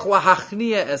 Shetzorach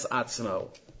lahachnia es atzmo.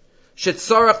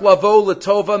 Shetzorach lavo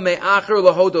letova me'acher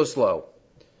lahodos lo.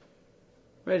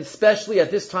 Right, especially at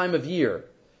this time of year.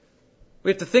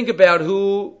 We have to think about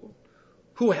who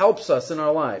helps us in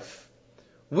our life.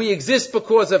 We exist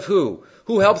because of who?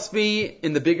 Who helps me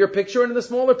in the bigger picture and in the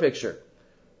smaller picture?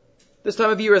 This time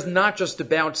of year is not just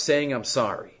about saying I'm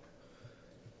sorry.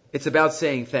 It's about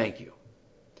saying thank you.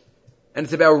 And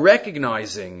it's about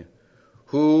recognizing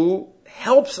who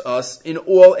helps us in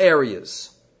all areas.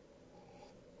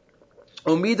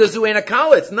 Omida zuena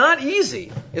kala. It's not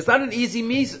easy. It's not an easy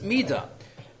midah.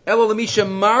 Elo lemisha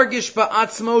margish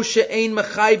ba'atzmo she'ein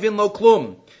mechayvin lo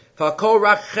klum. Fa'kol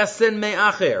rak chesen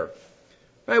me'acher.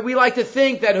 Right? We like to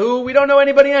think that we don't know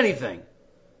anybody anything.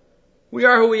 We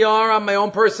are who we are. I'm my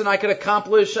own person. I could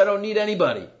accomplish. I don't need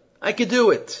anybody. I could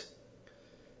do it.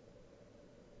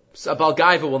 So a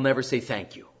Balgaiva will never say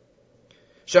thank you.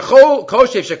 They have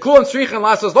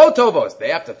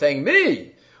to thank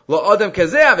me.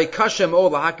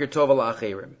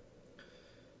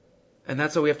 And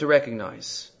that's what we have to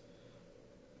recognize.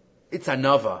 It's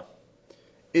anava.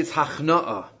 It's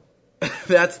hachna'a.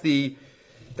 That's the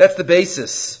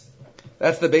basis.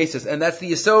 That's the basis. And that's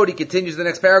the yesod. He continues the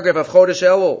next paragraph of Chodesh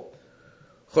Elul.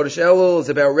 Chodesh Elul is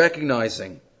about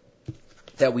recognizing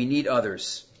that we need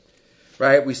others.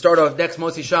 Right? We start off next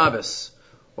Motzi Shabbos,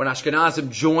 when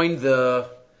Ashkenazim joined the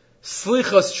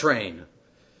Slichos train.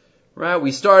 Right?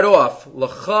 We start off,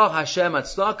 L'cha Hashem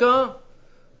Atzdaka,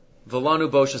 V'lanu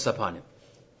Boshes Hapanim.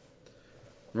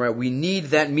 Right? We need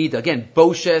that midah. Again,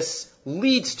 Boshes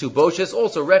leads to Boshes,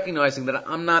 also recognizing that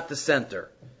I'm not the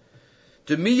center.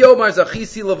 Demi Yomar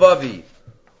Zachisi Levavi,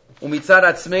 Umitzad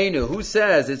Atzmeinu. Who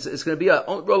says it's going to be a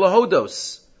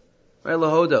Lahodos? Right?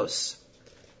 Lahodos.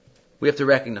 We have to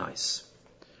recognize.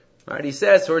 Right? He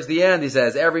says, towards the end, he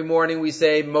says, every morning we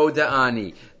say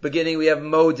Moda'ani. Beginning we have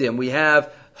Modim. We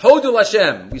have Hodul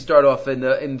Hashem. We start off in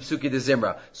Psuki de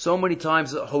Zimra. So many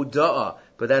times Hoda'ah,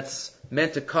 but that's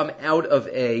meant to come out of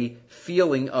a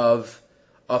feeling of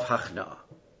Hachna.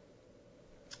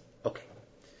 Okay.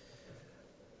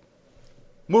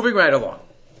 Moving right along.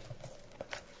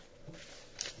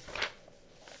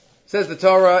 Says the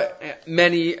Torah,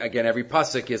 every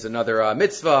pasuk is another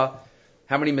mitzvah.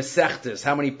 How many mesechtas?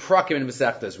 How many prakim in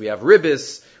mesechtas? We have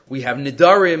ribis, we have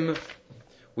nidarim,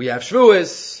 we have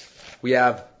shvuas, we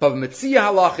have bava metzia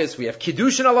halachis, we have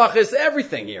kiddushin halachis,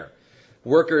 everything here.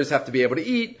 Workers have to be able to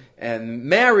eat, and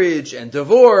marriage, and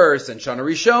divorce, and shana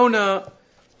rishona.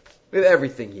 We have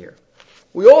everything here.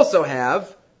 We also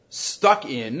have, stuck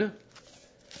in,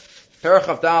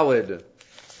 Perach Dalid,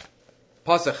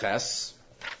 Pasaches,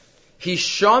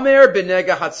 Hishamer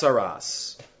b'nega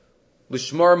hatzaras.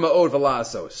 Lishmar ma'od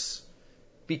v'la'asos.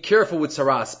 Be careful with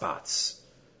tzara spots.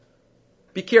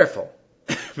 Be careful.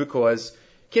 Because you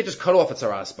can't just cut off a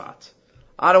tzara spot.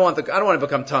 I don't want to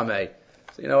become tameh.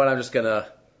 So you know what, I'm just gonna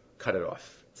cut it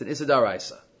off. It's an Issa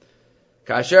Daraisa.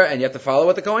 Kasher, and you have to follow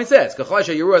what the Kohen says. K'chol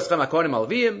she'yiru eschem ha'kohanim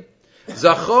alvim.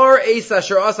 Zachor eis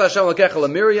asher asa Hashem l'kecha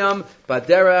l'Miriam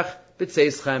b'derech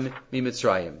b'tzeischem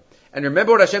mi'Mitzrayim. And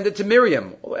remember what Hashem did to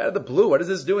Miriam. Oh, out of the blue, what is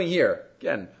this doing here?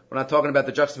 Again, we're not talking about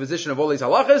the juxtaposition of all these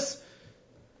halachas.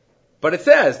 But it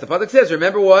says, the pasuk says,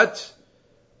 remember what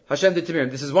Hashem did to Miriam.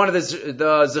 This is one of the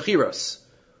Zechiros.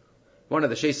 One of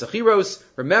the Shei Zechiros.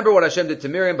 Remember what Hashem did to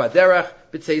Miriam, Baderach,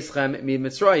 B'tzeischem,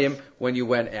 Mitzrayim, when you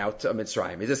went out of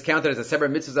Mitzrayim. Is this counted as a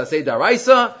separate mitzvah Zasei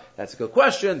Daraisa? That's a good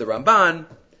question, the Ramban.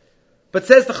 But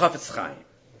says the Chafetz Chaim.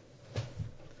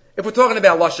 If we're talking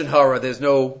about Lashon Hara, there's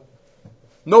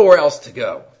nowhere else to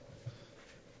go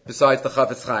besides the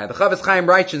Chafetz Chaim. The Chafetz Chaim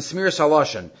writes in Shmiras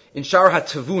HaLashon, in Shar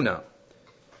HaTavuna.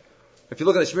 If you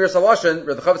look at the Shmiras HaLashon,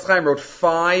 the Chafetz Chaim wrote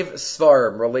 5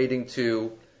 svarim relating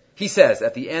to, he says,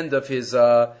 at the end of his,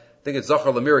 I think it's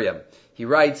Zachar LaMiriam, he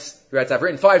writes, I've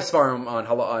written 5 svarim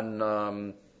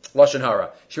on Lashon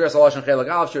Hara. Shmiras HaLashon Chelik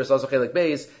Aleph, Shmiras HaLashon Chelik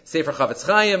Beis, Sefer Chafetz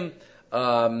Chaim,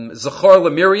 Zachar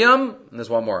LaMiriam, and there's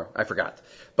one more, I forgot.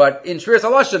 But in Shmiras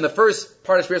HaLashon, the first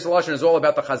part of Shmiras HaLashon is all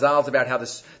about the Chazals, about how the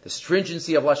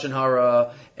stringency of Lashon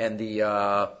Hara, and the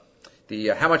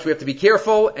how much we have to be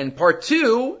careful. And part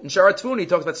 2, in Shar HaTvuna, he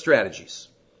talks about strategies.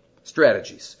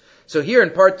 So here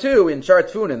in part 2, in Shar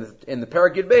HaTvuna, in the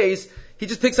Paragid Beis, he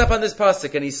just picks up on this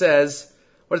pasuk and he says,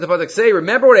 what does the pasuk say?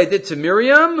 Remember what I did to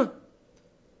Miriam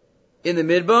in the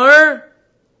Midbar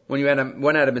when you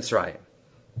went out of Mitzrayim.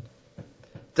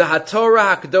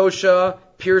 Tahatorah Hakdosha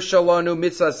Pir Shalanu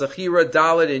Mitzvah Zachira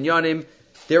Daled Inyanim.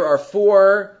 There are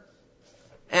 4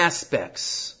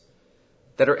 aspects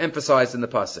that are emphasized in the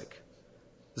pasuk.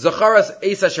 Zacharas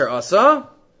Eis Asher Asa,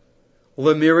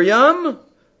 LeMiriam,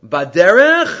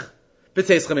 Baderech,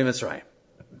 B'Tetzei Mitzrayim.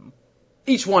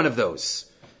 Each one of those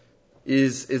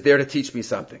is there to teach me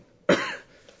something.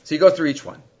 So you go through each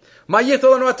one. Why do we have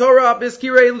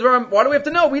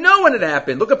to know? We know when it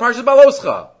happened. Look at Parshas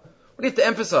Baloscha. What do you have to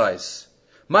emphasize?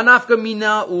 Manafka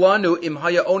mina lanu im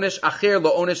haya onesh acher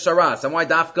lo onesh saras. And why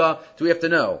dafka do we have to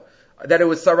know that it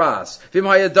was saras? Vim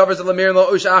haya davers lemir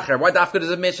lo onesh acher. Why dafka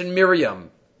does it mention Miriam?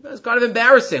 It's kind of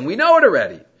embarrassing. We know it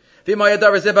already. Vim haya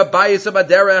davers babayis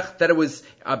baderech, that it was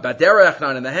baderech,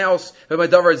 not in the house. Vim haya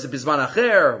davers bizman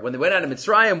acher, when they went out of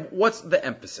Mitzrayim. What's the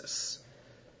emphasis?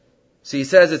 So he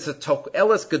says it's a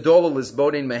to'elas gedola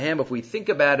lisbonin mehem. If we think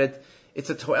about it, it's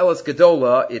a to'elas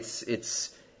gedola.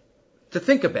 It's to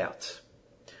think about.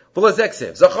 Number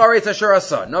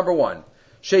one,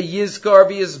 sheyizkar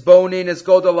v'yizbonin is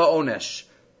godola onesh.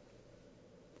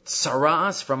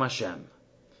 Saras from Hashem.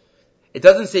 It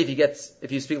doesn't say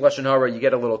if you speak lashon hara you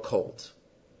get a little cold.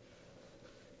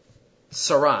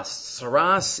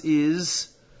 Saras is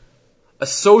a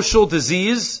social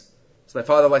disease. So my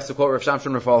father likes to quote Rav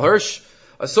Shamshon Raphael Hirsch.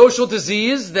 A social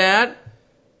disease that,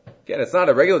 again, it's not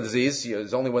a regular disease.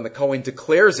 It's only when the Kohen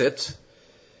declares it.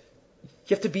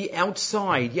 You have to be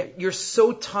outside. You're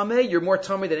so tameh, you're more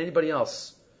tameh than anybody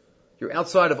else. You're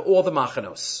outside of all the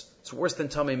machanos. It's worse than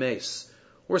tameh meis.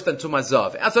 Worse than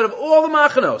tumazav. Outside of all the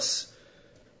machanos.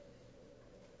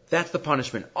 That's the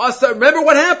punishment. Remember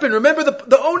what happened. Remember the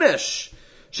onesh.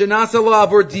 Shenasa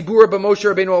la'avor dibur b'Moshe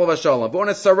Rabbeinu olav hashalom.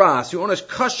 B'onesh saras. You onesh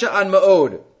kasha an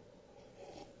ma'od.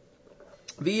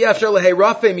 V'yafshar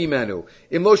leheirafe mimenu.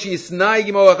 Im lo she'yisnai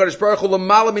yimo HaKadosh Baruch Hu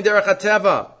l'mala miderech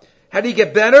hateva. How do you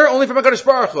get better? Only from HaKadosh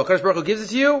Baruch Hu. HaKadosh Baruch Hu gives it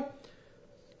to you.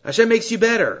 Hashem makes you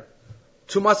better.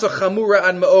 Tumasa chamura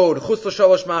an ma'od. Chutz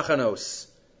l'shalosh machanos.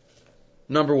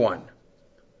 Number one.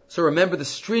 So remember the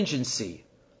stringency.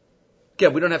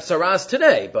 Again, we don't have saras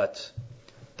today, but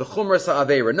the chumras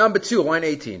ha'avera. Number two, line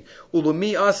 18.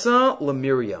 Ulumi asa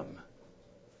leMiriam.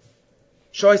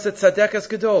 Shoisa tzadekas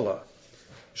gedola.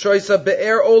 Shoisa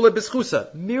be'er ola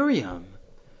b'schusa. Miriam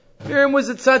was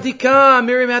a tzadikah.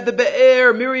 Miriam had the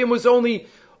be'er. Miriam was only,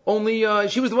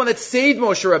 she was the one that saved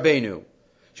Moshe Rabbeinu.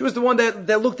 She was the one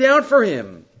that looked out for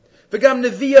him. V'gam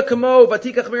neviya kamo,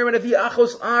 v'tikach Miriam neviya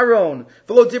achos Aaron.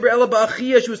 V'lo dibra ela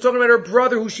ba'achia. She was talking about her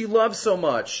brother who she loved so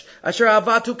much. Asher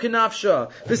avatu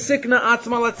kenafsha. V'sikna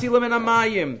atzma latzila min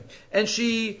hamayim. And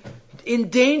she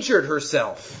endangered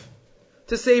herself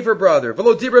to save her brother.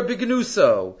 V'lo dibra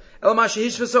b'gnuso. Ela ma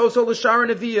shehishvaso so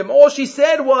l'shara neviim. All she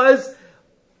said was,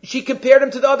 she compared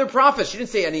him to the other prophets. She didn't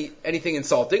say anything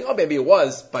insulting. Oh, maybe it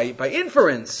was by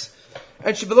inference.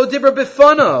 And she v'lo dibra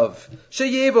b'fanav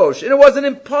sheyevosh, and it wasn't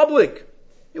in public.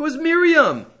 It was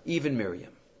Miriam, even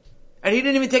Miriam, and he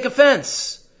didn't even take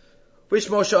offense. Vish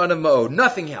Moshe anav ma'od,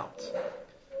 nothing helped.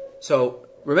 So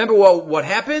remember what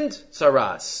happened?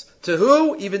 Saras to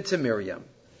who? Even to Miriam.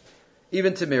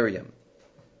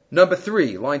 Number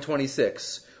 3, line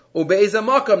 26. Ube'eza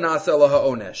makam nasa laha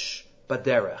onesh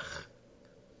baderech.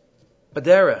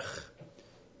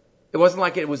 It wasn't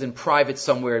like it was in private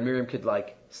somewhere and Miriam could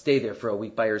stay there for a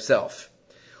week by herself.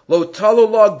 Lo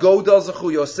talula godal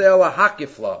zachu yosela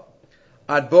hakifla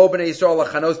ad bo b'nei Yisrael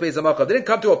lachanos be'ezamachav. They didn't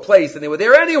come to a place and they were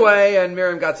there anyway, and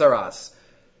Miriam got saras.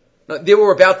 No, they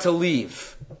were about to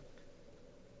leave,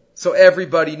 so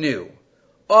everybody knew.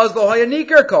 Oz lo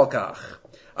hayanikar kolkach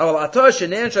aval ata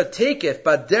shenansha taketh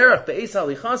baderech be'es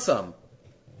halichasam.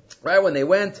 Right when they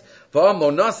went, v'am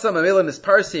lo nasam amelim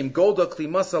isparsim golda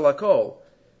klimasa lakol.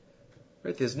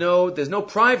 Right, there's no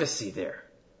privacy there.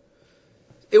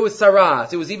 It was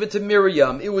saras. It was even to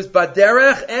Miriam. It was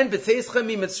baderech and b'tzeischa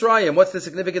mi Mitzrayim. What's the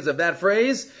significance of that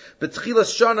phrase?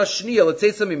 B'tchilas shana shniya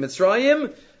l'tzeischa mi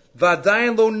Mitzrayim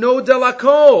v'adayin lo noda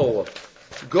lakol.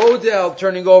 Godel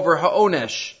turning over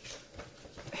ha'onesh.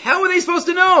 How are they supposed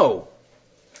to know?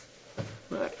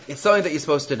 It's something that you're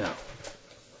supposed to know.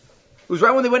 It was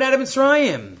right when they went out of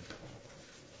Mitzrayim.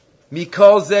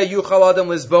 Mikol zeh yuchal adam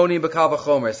lisboni b'kal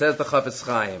v'chomer, says the Chafetz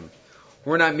Chaim.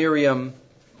 We're not Miriam.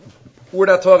 We're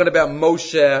not talking about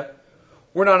Moshe.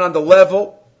 We're not on the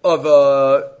level of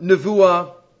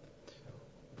Nevuah.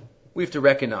 We have to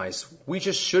recognize we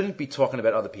just shouldn't be talking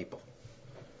about other people.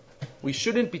 We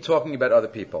shouldn't be talking about other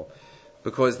people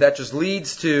because that just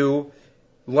leads to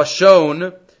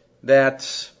lashon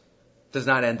that does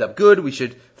not end up good. We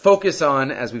should focus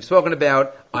on, as we've spoken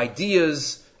about,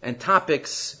 ideas and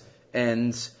topics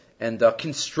and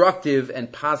constructive and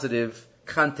positive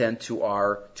content to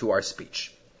our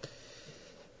speech.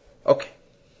 Okay.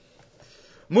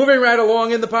 Moving right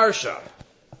along in the parsha.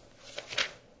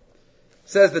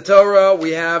 Says the Torah,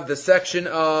 we have the section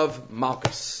of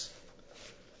Malchus.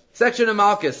 Section of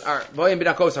Malchus. Voyim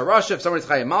b'nakos harasha. If someone is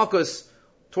chayim Malchus,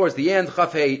 towards the end,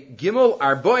 Chafei Gimel,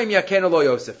 Arboim Yakenu Lo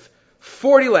Yosef.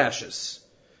 40 lashes.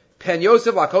 Pen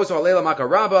Yosef Lakoso Halela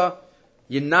Makaraba.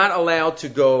 You're not allowed to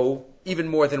go even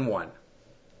more than one.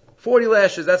 40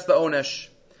 lashes, that's the Onesh.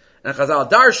 And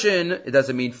Chazal Darshan, it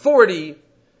doesn't mean 40,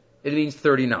 it means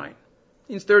 39. It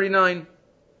means 39.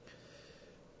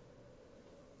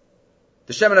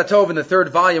 The Shemin HaTov in the third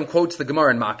volume quotes the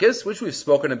Gemara in Makis, which we've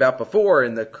spoken about before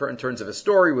in the current turns of his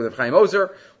story with Chaim Ozer.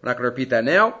 We're not going to repeat that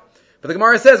now. But the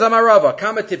Gemara says, Amarava,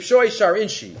 Kama Tipshoi Shar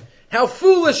Inshi. How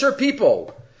foolish are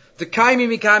people! Tekaimi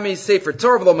mikami Sefer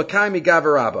Torah v'lo mekami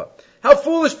gavaraba. How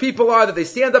foolish people are that they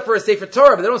stand up for a Sefer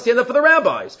Torah, but they don't stand up for the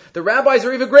rabbis. The rabbis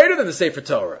are even greater than the Sefer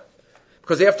Torah.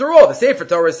 Because after all, the Sefer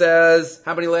Torah says,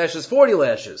 how many lashes? 40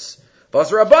 lashes.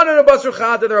 Basar Rabbanan and Basar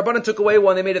Chada, the Rabbanan took away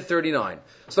one, they made it 39.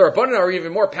 So the Rabbanan are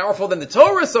even more powerful than the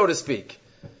Torah, so to speak.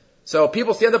 So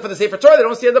people stand up for the Sefer Torah, they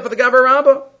don't stand up for the Gavar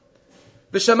Rabbah.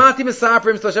 The Shamati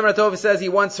Misaprim, Shemin HaTov says he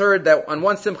once heard that on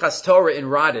one Simchas Torah in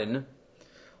Radin,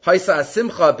 Haisa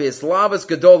Simcha B'Islavas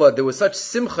Gedola, there was such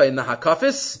Simcha in the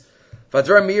Hakafis,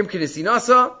 Vadra Mirim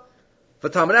Kinisinasa,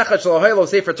 V'Talmud Shalohailo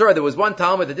Sefer Torah. There was one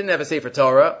Talmud that didn't have a Sefer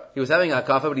Torah. He was having a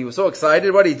Hakafa, but he was so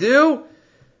excited. What did he do?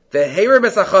 The Heirer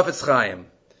Mesachafetz Chaim.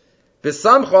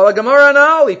 V'Samcha Ala Gemara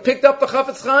Anal. He picked up the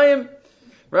Chafetz Chaim.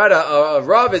 Right, a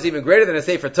Rav is even greater than a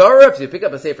Sefer Torah. If you pick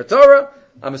up a Sefer Torah,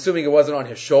 I'm assuming it wasn't on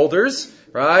his shoulders,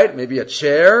 right? Maybe a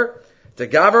chair. The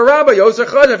Gavar Rabba Yoser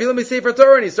Chad Avilam Sefer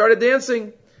Torah, and he started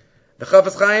dancing. The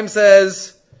Chafetz Chaim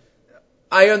says,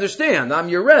 I understand, I'm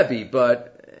your Rebbe,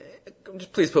 but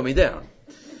just please put me down.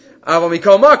 But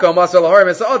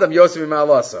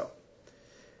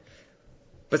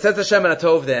says the Shemin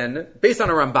HaTov then, based on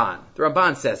a Ramban, the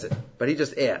Ramban says it, but he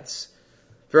just adds.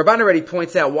 The Ramban already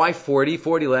points out why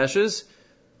 40 lashes,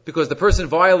 because the person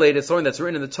violated something that's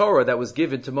written in the Torah that was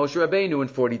given to Moshe Rabbeinu in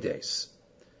 40 days.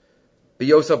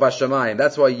 B'Yosef Bashamayim,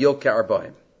 that's why Yilka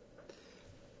Arbaim.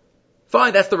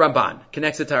 Fine, that's the Ramban,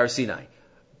 connects it to Har Sinai.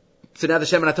 So now the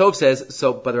Shemin HaTov says,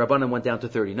 but the Rabbanan went down to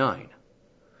 39.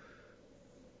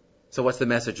 So what's the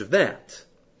message of that?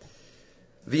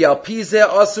 V'alpize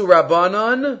asu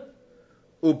Rabbanan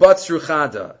ubatzru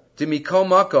chada. D'mikol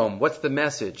makom. What's the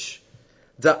message?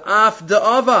 Da'af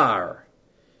da'avar.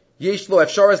 Yesh lo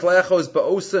efsharas le'echos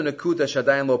ba'osa nekuda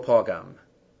shadayin lo pagam.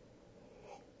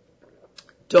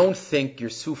 Don't think you're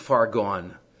so far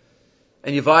gone.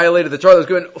 And you violated the Torah that was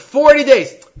given 40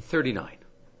 days. 39.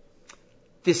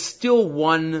 There's still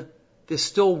one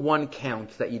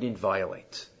count that you didn't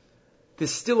violate. There's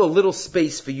still a little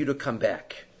space for you to come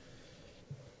back.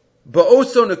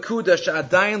 Ba'oso nekuda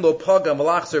sha'adayin lo pagam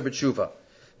v'lachzer b'tshuva.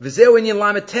 V'zeu inyan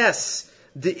lamites.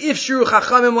 De'ifshru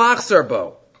chachamim lachzer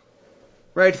bo.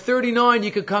 Right, 39,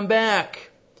 you could come back.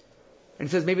 And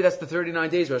he says maybe that's the 39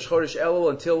 days, Rosh Chodesh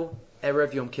Elul until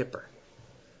Erev Yom Kippur.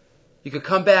 You could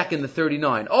come back in the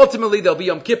 39. Ultimately, there'll be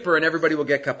Yom Kippur and everybody will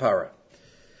get kapara.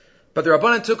 But the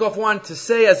Rabbanan took off one to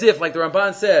say as if, like the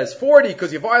Ramban says, 40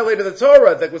 because you violated the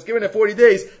Torah that was given in 40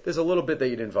 days. There's a little bit that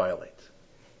you didn't violate.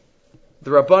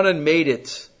 The Rabbanan made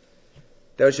it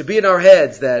that it should be in our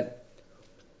heads that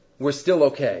we're still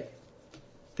okay.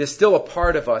 There's still a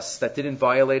part of us that didn't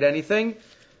violate anything,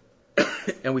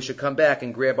 and we should come back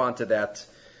and grab onto that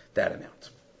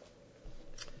amount.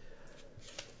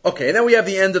 Okay, then we have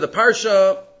the end of the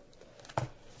Parsha,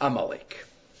 Amalek.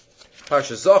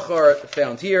 Parsha Zachar,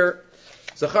 found here.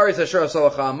 Zachar is Asher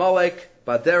Salacha Amalek,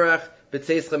 Baderach,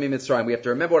 B'tzeischa Mitzrayim. We have to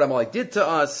remember what Amalek did to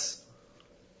us,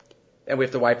 and we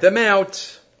have to wipe them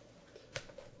out.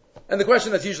 And the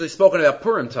question that's usually spoken about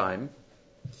Purim time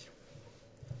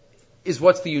is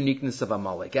what's the uniqueness of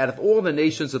Amalek? Out of all the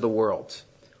nations of the world,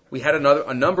 we had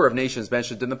a number of nations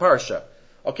mentioned in the Parsha.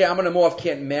 Okay, Ammon and Moab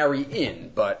can't marry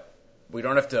in, but we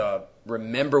don't have to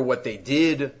remember what they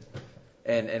did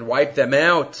and wipe them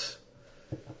out.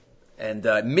 And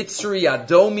Mitzri,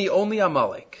 Adomi, only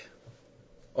Amalek.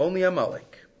 Only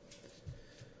Amalek.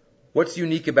 What's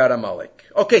unique about Amalek?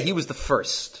 Okay, he was the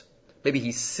first. Maybe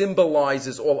he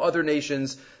symbolizes all other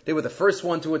nations. They were the first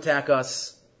one to attack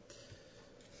us.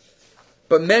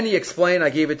 But many explain, I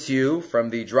gave it to you from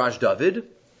the Drash David,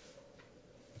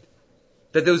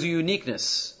 that there was a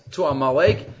uniqueness to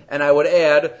Amalek, and I would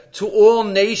add, to all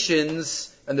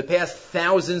nations in the past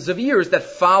thousands of years that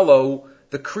follow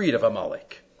the creed of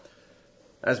Amalek.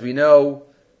 As we know,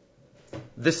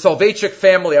 the Soloveitchik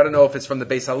family, I don't know if it's from the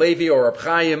Beis Halevi or Reb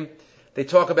Chaim, they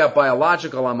talk about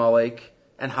biological Amalek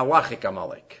and halachic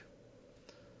Amalek.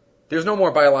 There's no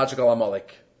more biological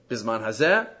Amalek. Bisman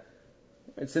Hazeh,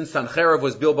 and since Sancherev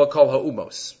was Bilba Kol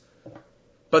Ha'umos.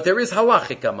 But there is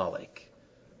halachic Amalek.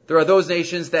 There are those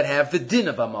nations that have the din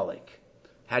of Amalek.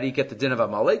 How do you get the din of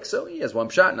Amalek? So he has one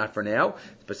shot, not for now.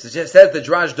 But it says the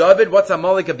Drash David, what's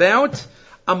Amalek about?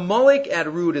 Amalek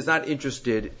at root is not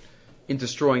interested in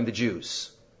destroying the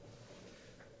Jews.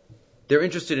 They're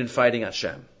interested in fighting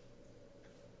Hashem.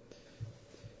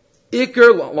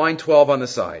 Iker, line 12 on the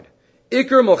side.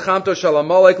 Iker Milchamto Shal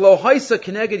Amalek lo haisa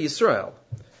keneged Yisrael.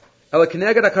 Ela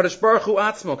keneged HaKadosh Baruch Hu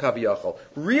atzmo kaviyachol.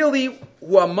 Really,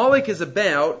 who Amalek is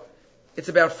about, it's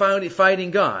about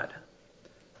fighting God.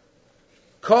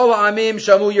 Kol ha'amim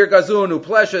shamu yirgazunu,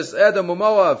 Pleshes, Edom,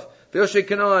 Moav, V'yoshei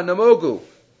Canaan, Namogu.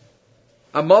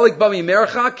 Amalek bami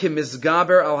mercha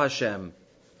kimizgaber al Hashem.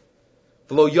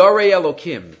 V'lo yarei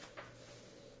Elokim.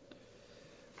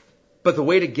 But the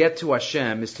way to get to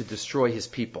Hashem is to destroy His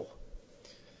people.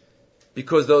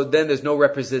 Because then there's no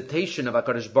representation of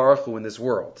HaKadosh Baruch Hu in this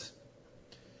world.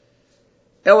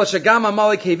 Ela shagam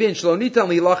Amalek hevin shlo nitan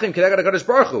lilachim kedeged HaKadosh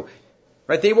Baruch Hu.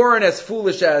 Right? They weren't as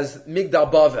foolish as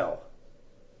Migdal Bavel.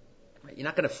 Right? You're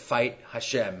not going to fight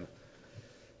Hashem.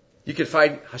 You can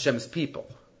fight Hashem's people.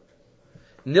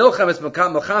 Nilcham es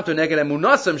melchamto neged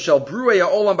emunasam shel bruei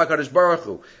ha'olam b'HaKadosh Baruch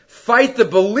Hu. Fight the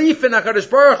belief in HaKadosh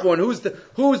Baruch Hu. And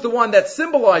who's the one that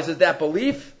symbolizes that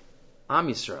belief? Am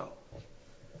Yisrael.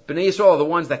 Bnei Yisrael are the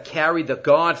ones that carry the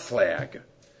God flag.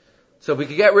 So if we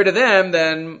could get rid of them,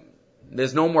 then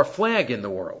there's no more flag in the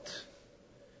world.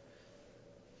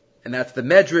 And that's the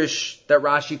Medrash that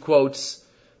Rashi quotes,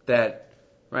 that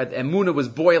right, Emunah was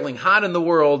boiling hot in the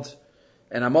world,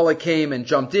 and Amalek came and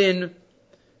jumped in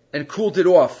and cooled it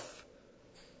off,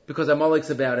 because Amalek's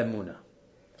about Emunah.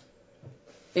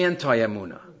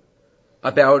 Anti-Emunah.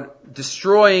 About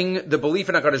destroying the belief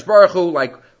in HaKadosh Baruch Hu,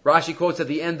 like Rashi quotes at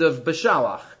the end of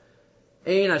Beshalach.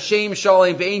 Ein Hashem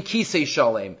Shalem, Ve'ein Kisei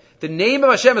Shalem. The name of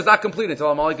Hashem is not complete until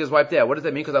Amalek is wiped out. What does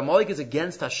that mean? Because Amalek is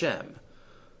against Hashem.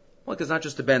 Amalek is not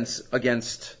just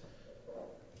against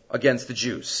the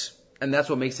Jews. And that's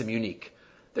what makes him unique.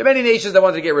 There are many nations that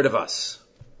wanted to get rid of us.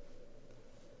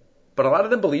 But a lot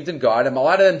of them believed in God, and a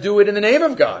lot of them do it in the name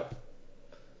of God.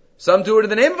 Some do it in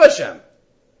the name of Hashem.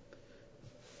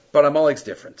 But Amalek's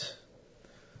different.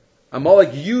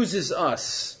 Amalek uses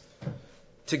us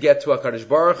to get to HaKadosh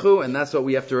Baruch Hu, and that's what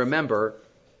we have to remember.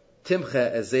 Timche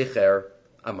es zecher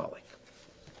Amalek.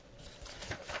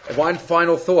 One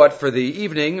final thought for the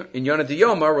evening in Yonah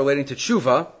Diyoma relating to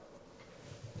tshuva,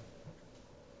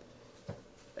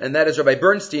 and that is Rabbi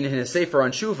Bernstein in his Sefer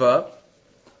on tshuva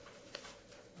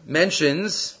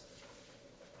mentions,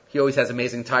 he always has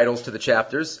amazing titles to the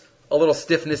chapters, a little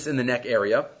stiffness in the neck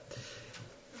area.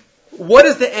 What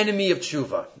is the enemy of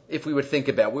tshuva, if we would think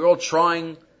about it? We're all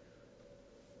trying.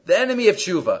 The enemy of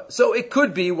tshuva. So it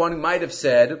could be, one might have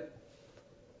said,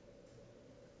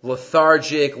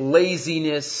 lethargic,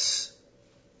 laziness.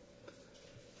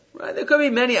 Right? There could be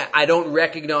many. I don't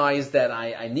recognize that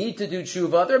I need to do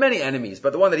tshuva. There are many enemies,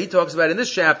 but the one that he talks about in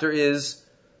this chapter is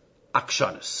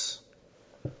akshanis.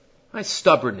 Right?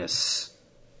 Stubbornness.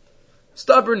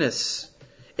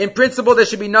 In principle, there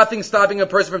should be nothing stopping a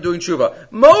person from doing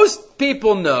tshuva. Most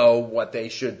people know what they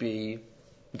should be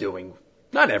doing.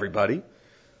 Not everybody.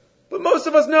 But most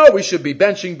of us know we should be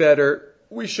benching better.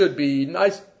 We should be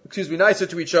nicer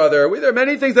to each other. There are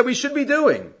many things that we should be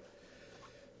doing.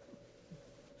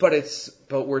 But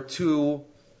we're too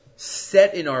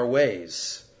set in our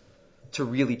ways to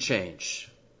really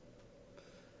change.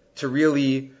 To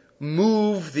really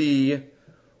move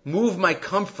my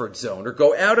comfort zone, or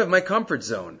go out of my comfort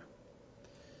zone.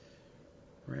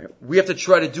 Right? We have to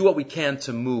try to do what we can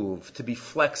to move, to be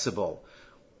flexible.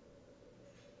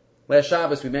 Last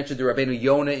Shabbos we mentioned the Rabbeinu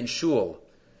Yonah in Shul.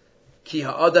 Ki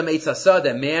ha'adam eitz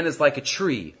hasada, man is like a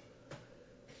tree.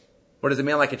 What is a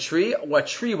man like a tree?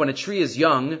 When a tree is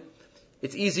young,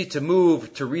 it's easy to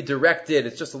move, to redirect it.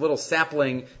 It's just a little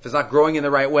sapling if it's not growing in the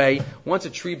right way. Once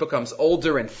a tree becomes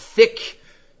older and thick,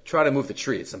 try to move the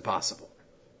tree. It's impossible.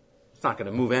 It's not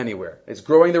going to move anywhere. It's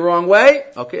growing the wrong way.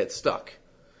 Okay, it's stuck.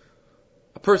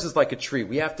 A person's like a tree.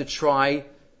 We have to try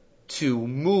to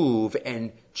move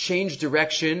and change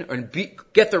direction and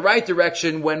get the right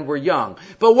direction when we're young.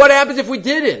 But what happens if we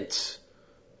didn't?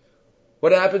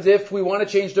 What happens if we want to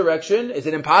change direction? Is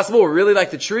it impossible? We're really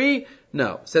like the tree?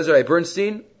 No. Says Rabbi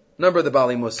Bernstein, number of the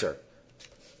Bali Musar.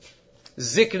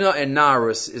 Zikna and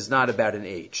Narus is not about an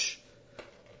age.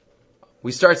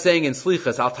 We start saying in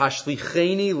Slichas, Al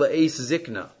tashlicheni le'es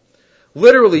zikna.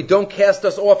 Literally, don't cast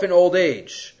us off in old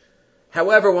age.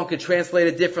 However, one could translate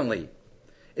it differently.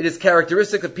 It is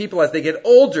characteristic of people as they get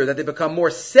older that they become more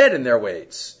set in their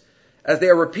ways. As they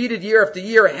are repeated year after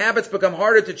year, habits become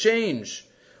harder to change.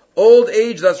 Old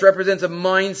age thus represents a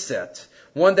mindset.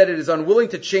 one that it is unwilling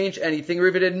to change anything or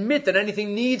even admit that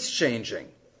anything needs changing.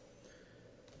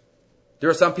 There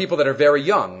are some people that are very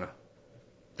young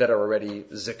that are already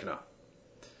zikna.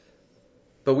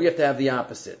 But we have to have the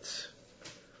opposite.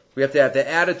 We have to have the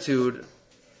attitude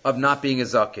of not being a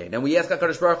zaken. And we ask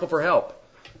HaKadosh Baruch Hu for help.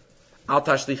 Al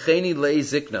tashlicheni lei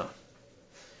zikna.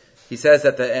 He says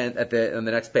on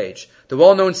the next page. The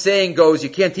well-known saying goes, you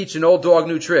can't teach an old dog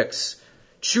new tricks.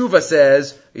 Tshuva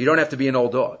says, you don't have to be an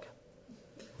old dog.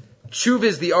 Tshuva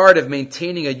is the art of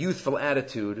maintaining a youthful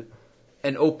attitude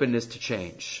and openness to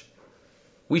change.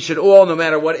 We should all, no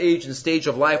matter what age and stage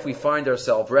of life we find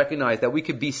ourselves, recognize that we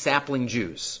could be sapling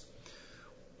Jews.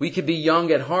 We could be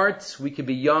young at heart. We could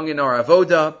be young in our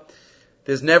avoda.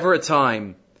 There's never a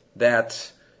time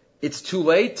that it's too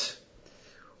late.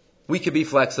 We could be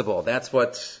flexible. That's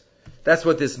what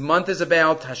this month is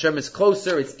about. Hashem is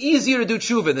closer. It's easier to do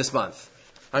tshuva this month.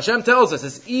 Hashem tells us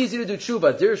it's easy to do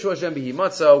tshuva. Dirshu Hashem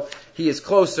bihimatzo. He is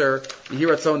closer. Yehi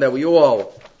Ratzon that we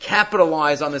all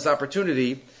capitalize on this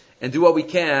opportunity and do what we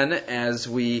can as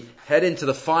we head into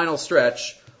the final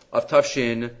stretch of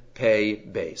Tafshin Pei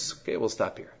Beis. Okay, we'll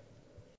stop here.